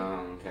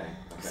 right? Okay.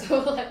 So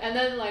like, and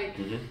then like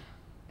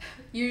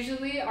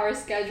usually our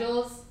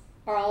schedules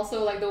are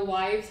also like the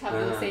wives have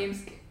the same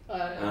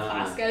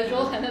class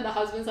schedule, and then the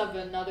husbands have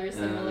another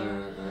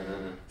similar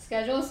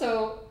schedule.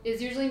 So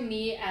it's usually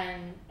me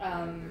and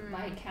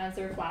my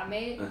Cancer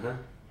flatmate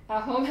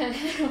at home, and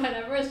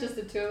whenever it's just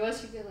the two of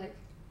us, she'd be like,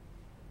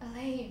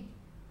 Elaine,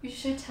 you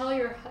should tell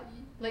your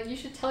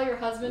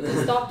husband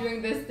to stop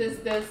doing this. Dude,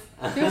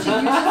 she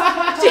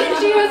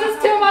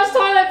uses too much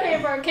toilet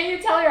paper. Can you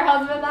tell your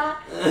husband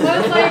that? So I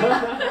was like,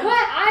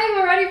 what? I've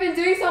already been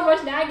doing so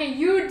much nagging.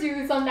 You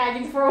do some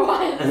nagging for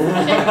once.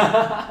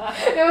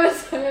 It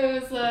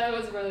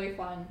was really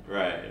fun.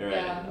 Right.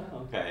 Yeah.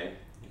 Okay.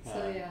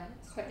 So yeah,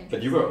 it's quite interesting.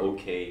 But you were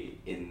okay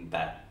in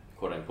that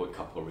quote unquote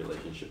couple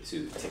relationship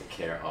to take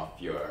care of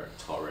your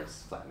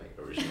Taurus flatmate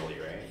originally,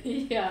 right?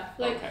 Yeah,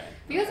 like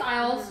because I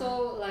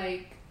also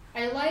like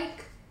I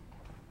like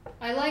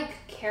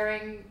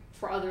caring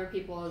for other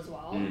people as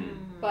well.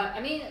 But I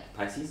mean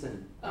Pisces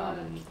and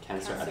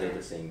Cancer are they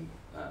the same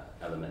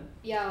element?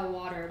 Yeah,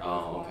 water.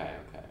 Oh, okay.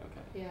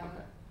 Yeah.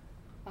 Okay.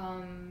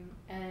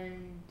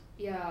 And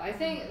yeah, I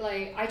think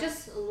like I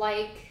just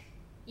like,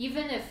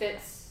 even if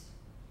it's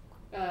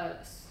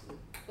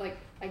like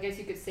I guess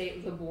you could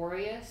say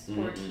laborious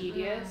or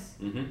tedious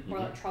or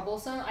like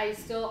troublesome, I'm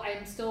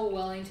still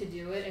willing to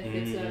do it if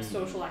it's a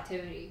social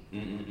activity.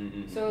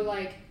 So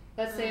like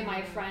let's say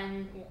my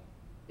friend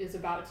is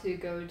about to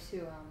go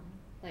to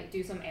like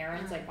do some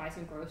errands, like buy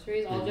some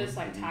groceries, I'll just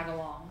like tag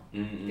along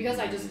because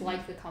I just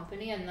like the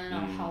company, and then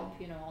I'll help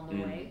on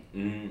the way.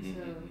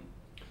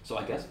 So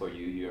I guess for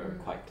you're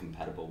quite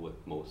compatible with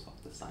most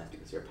of the signs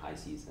because you're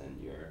Pisces and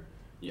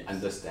you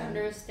understand.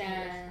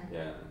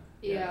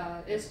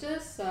 Yeah. It's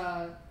just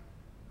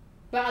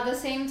but at the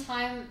same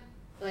time,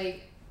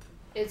 like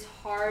it's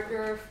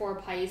harder for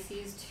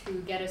Pisces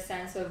to get a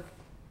sense of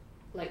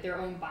like their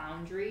own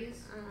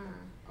boundaries.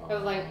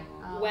 Of like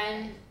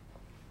when, okay.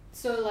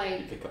 so like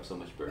You pick up so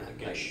much burden.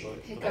 Baggage.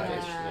 pick up,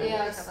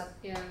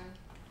 yeah.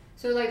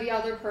 So like the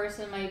other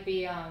person might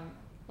be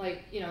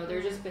like, you know,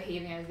 they're just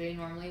behaving as they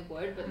normally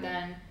would, but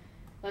then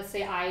let's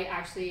say I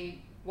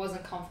actually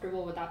wasn't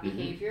comfortable with that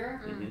behavior,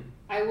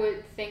 I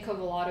would think of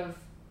a lot of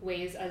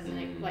ways as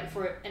like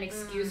for an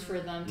excuse for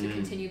them to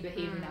continue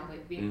behaving that way.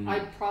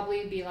 I'd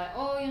probably be like,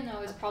 oh, you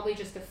know, it's probably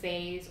just a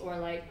phase, or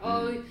like,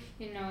 oh,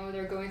 you know,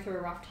 they're going through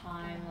a rough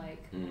time,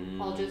 like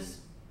I'll just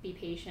be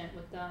patient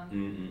with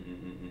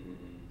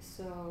them.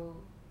 So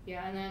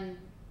yeah, and then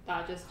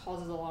that just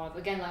causes a lot of,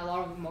 again, like a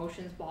lot of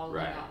emotions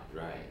bottling up.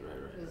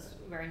 It's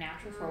very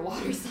natural for a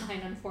water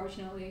sign,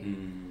 unfortunately.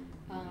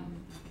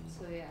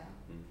 So yeah.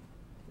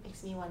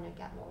 Makes me want to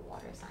get more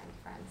water sign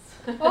friends.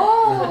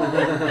 Oh,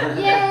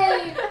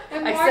 yay!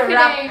 And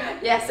marketing.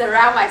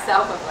 Surround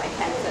myself with like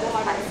Cancer and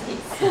Pisces.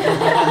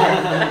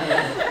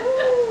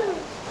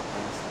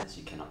 Signs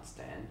you cannot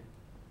stand.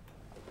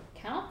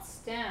 Cannot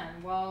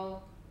stand.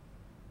 Well,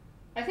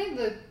 I think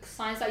the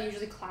signs that I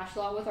usually clash a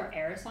lot with are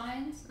air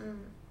signs.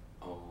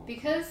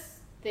 Because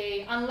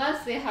they,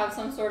 unless they have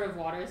some sort of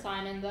water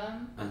sign in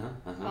them,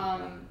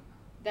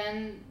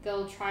 then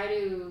they'll try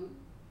to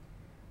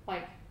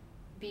like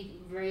be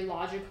very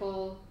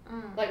logical.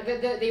 Like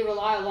they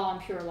rely a lot on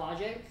pure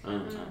logic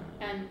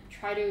and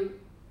try to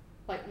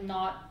like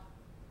not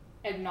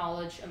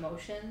acknowledge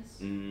emotions.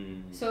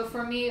 So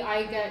for me,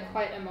 I get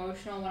quite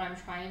emotional when I'm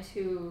trying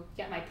to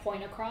get my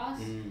point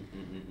across.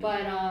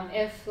 But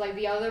if like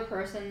the other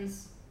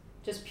person's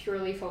just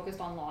purely focused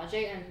on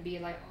logic and be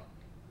like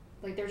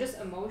they're just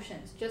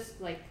emotions,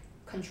 just like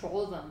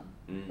control them.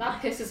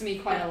 That pisses me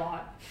quite a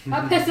lot.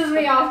 That pisses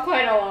me off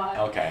quite a lot.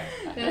 Okay.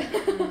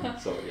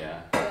 So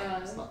yeah,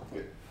 it's not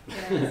good.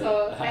 Yeah,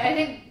 so I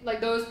think like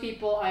those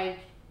people, I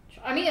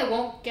mean, it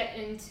won't get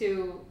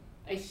into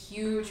a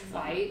huge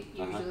fight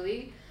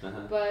usually,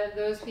 but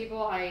those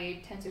people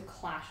I tend to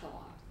clash a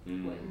lot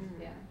with.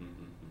 Yeah.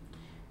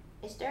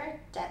 Is there a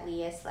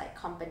deadliest like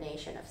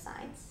combination of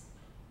signs,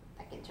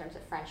 like in terms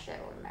of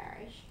friendship or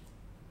marriage?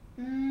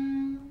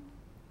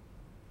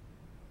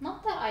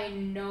 Not that I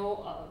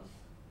know of.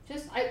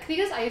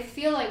 Because I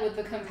feel like with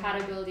the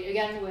compatibility,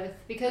 again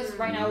because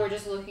right now we're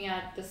just looking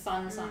at the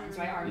sun signs,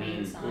 right, our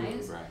main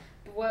signs.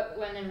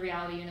 When in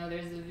reality, you know,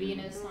 there's the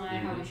Venus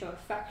sign, how we show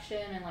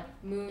affection, and like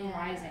moon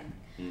rising.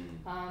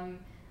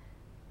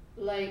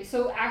 Like,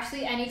 so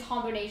actually any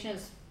combination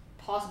is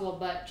possible,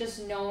 but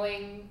just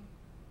knowing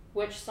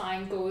which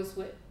sign goes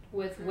with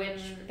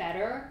which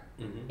better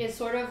is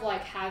sort of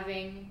like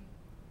having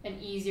an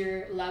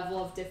easier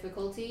level of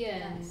difficulty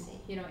and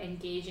you know,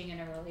 engaging in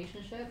a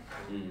relationship.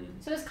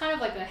 So it's kind of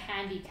like a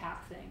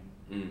handicap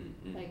thing.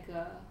 Like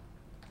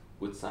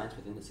would signs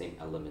within the same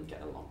element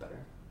get along better?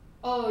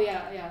 Oh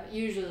yeah,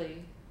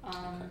 usually.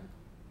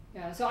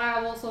 Yeah, so I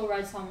have also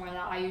read somewhere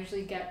that I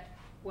usually get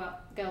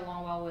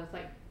along well with,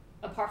 like,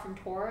 apart from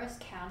Taurus,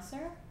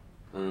 Cancer.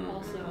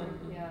 Also,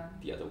 yeah.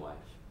 The other wife.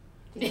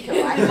 The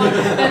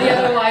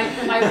other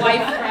wife, my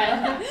wife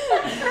friend.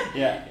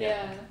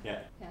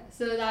 Yeah.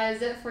 So that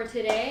is it for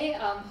today.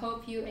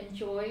 Hope you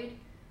enjoyed.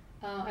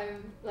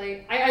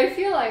 I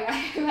feel like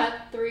I've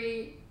had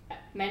 3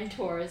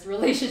 mentors,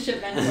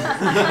 relationship mentors,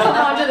 come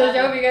onto the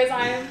show because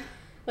I'm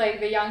like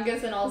the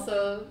youngest and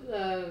also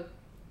the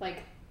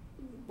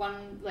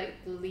one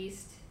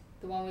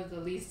with the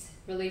least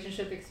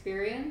relationship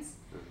experience.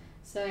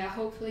 So yeah,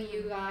 hopefully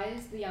you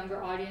guys, the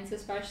younger audience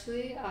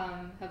especially,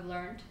 have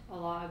learned a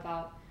lot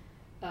about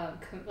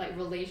like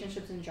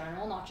relationships in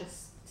general, not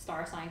just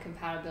star sign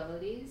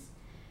compatibilities.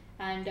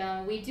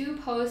 And we do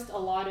post a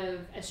lot of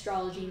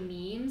astrology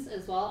memes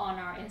as well on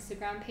our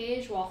Instagram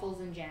page,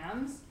 Waffles and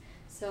Jams.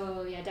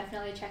 So yeah,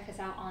 definitely check us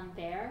out on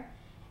there.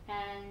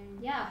 And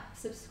yeah,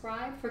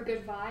 subscribe for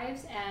good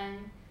vibes,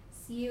 and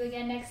see you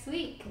again next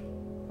week.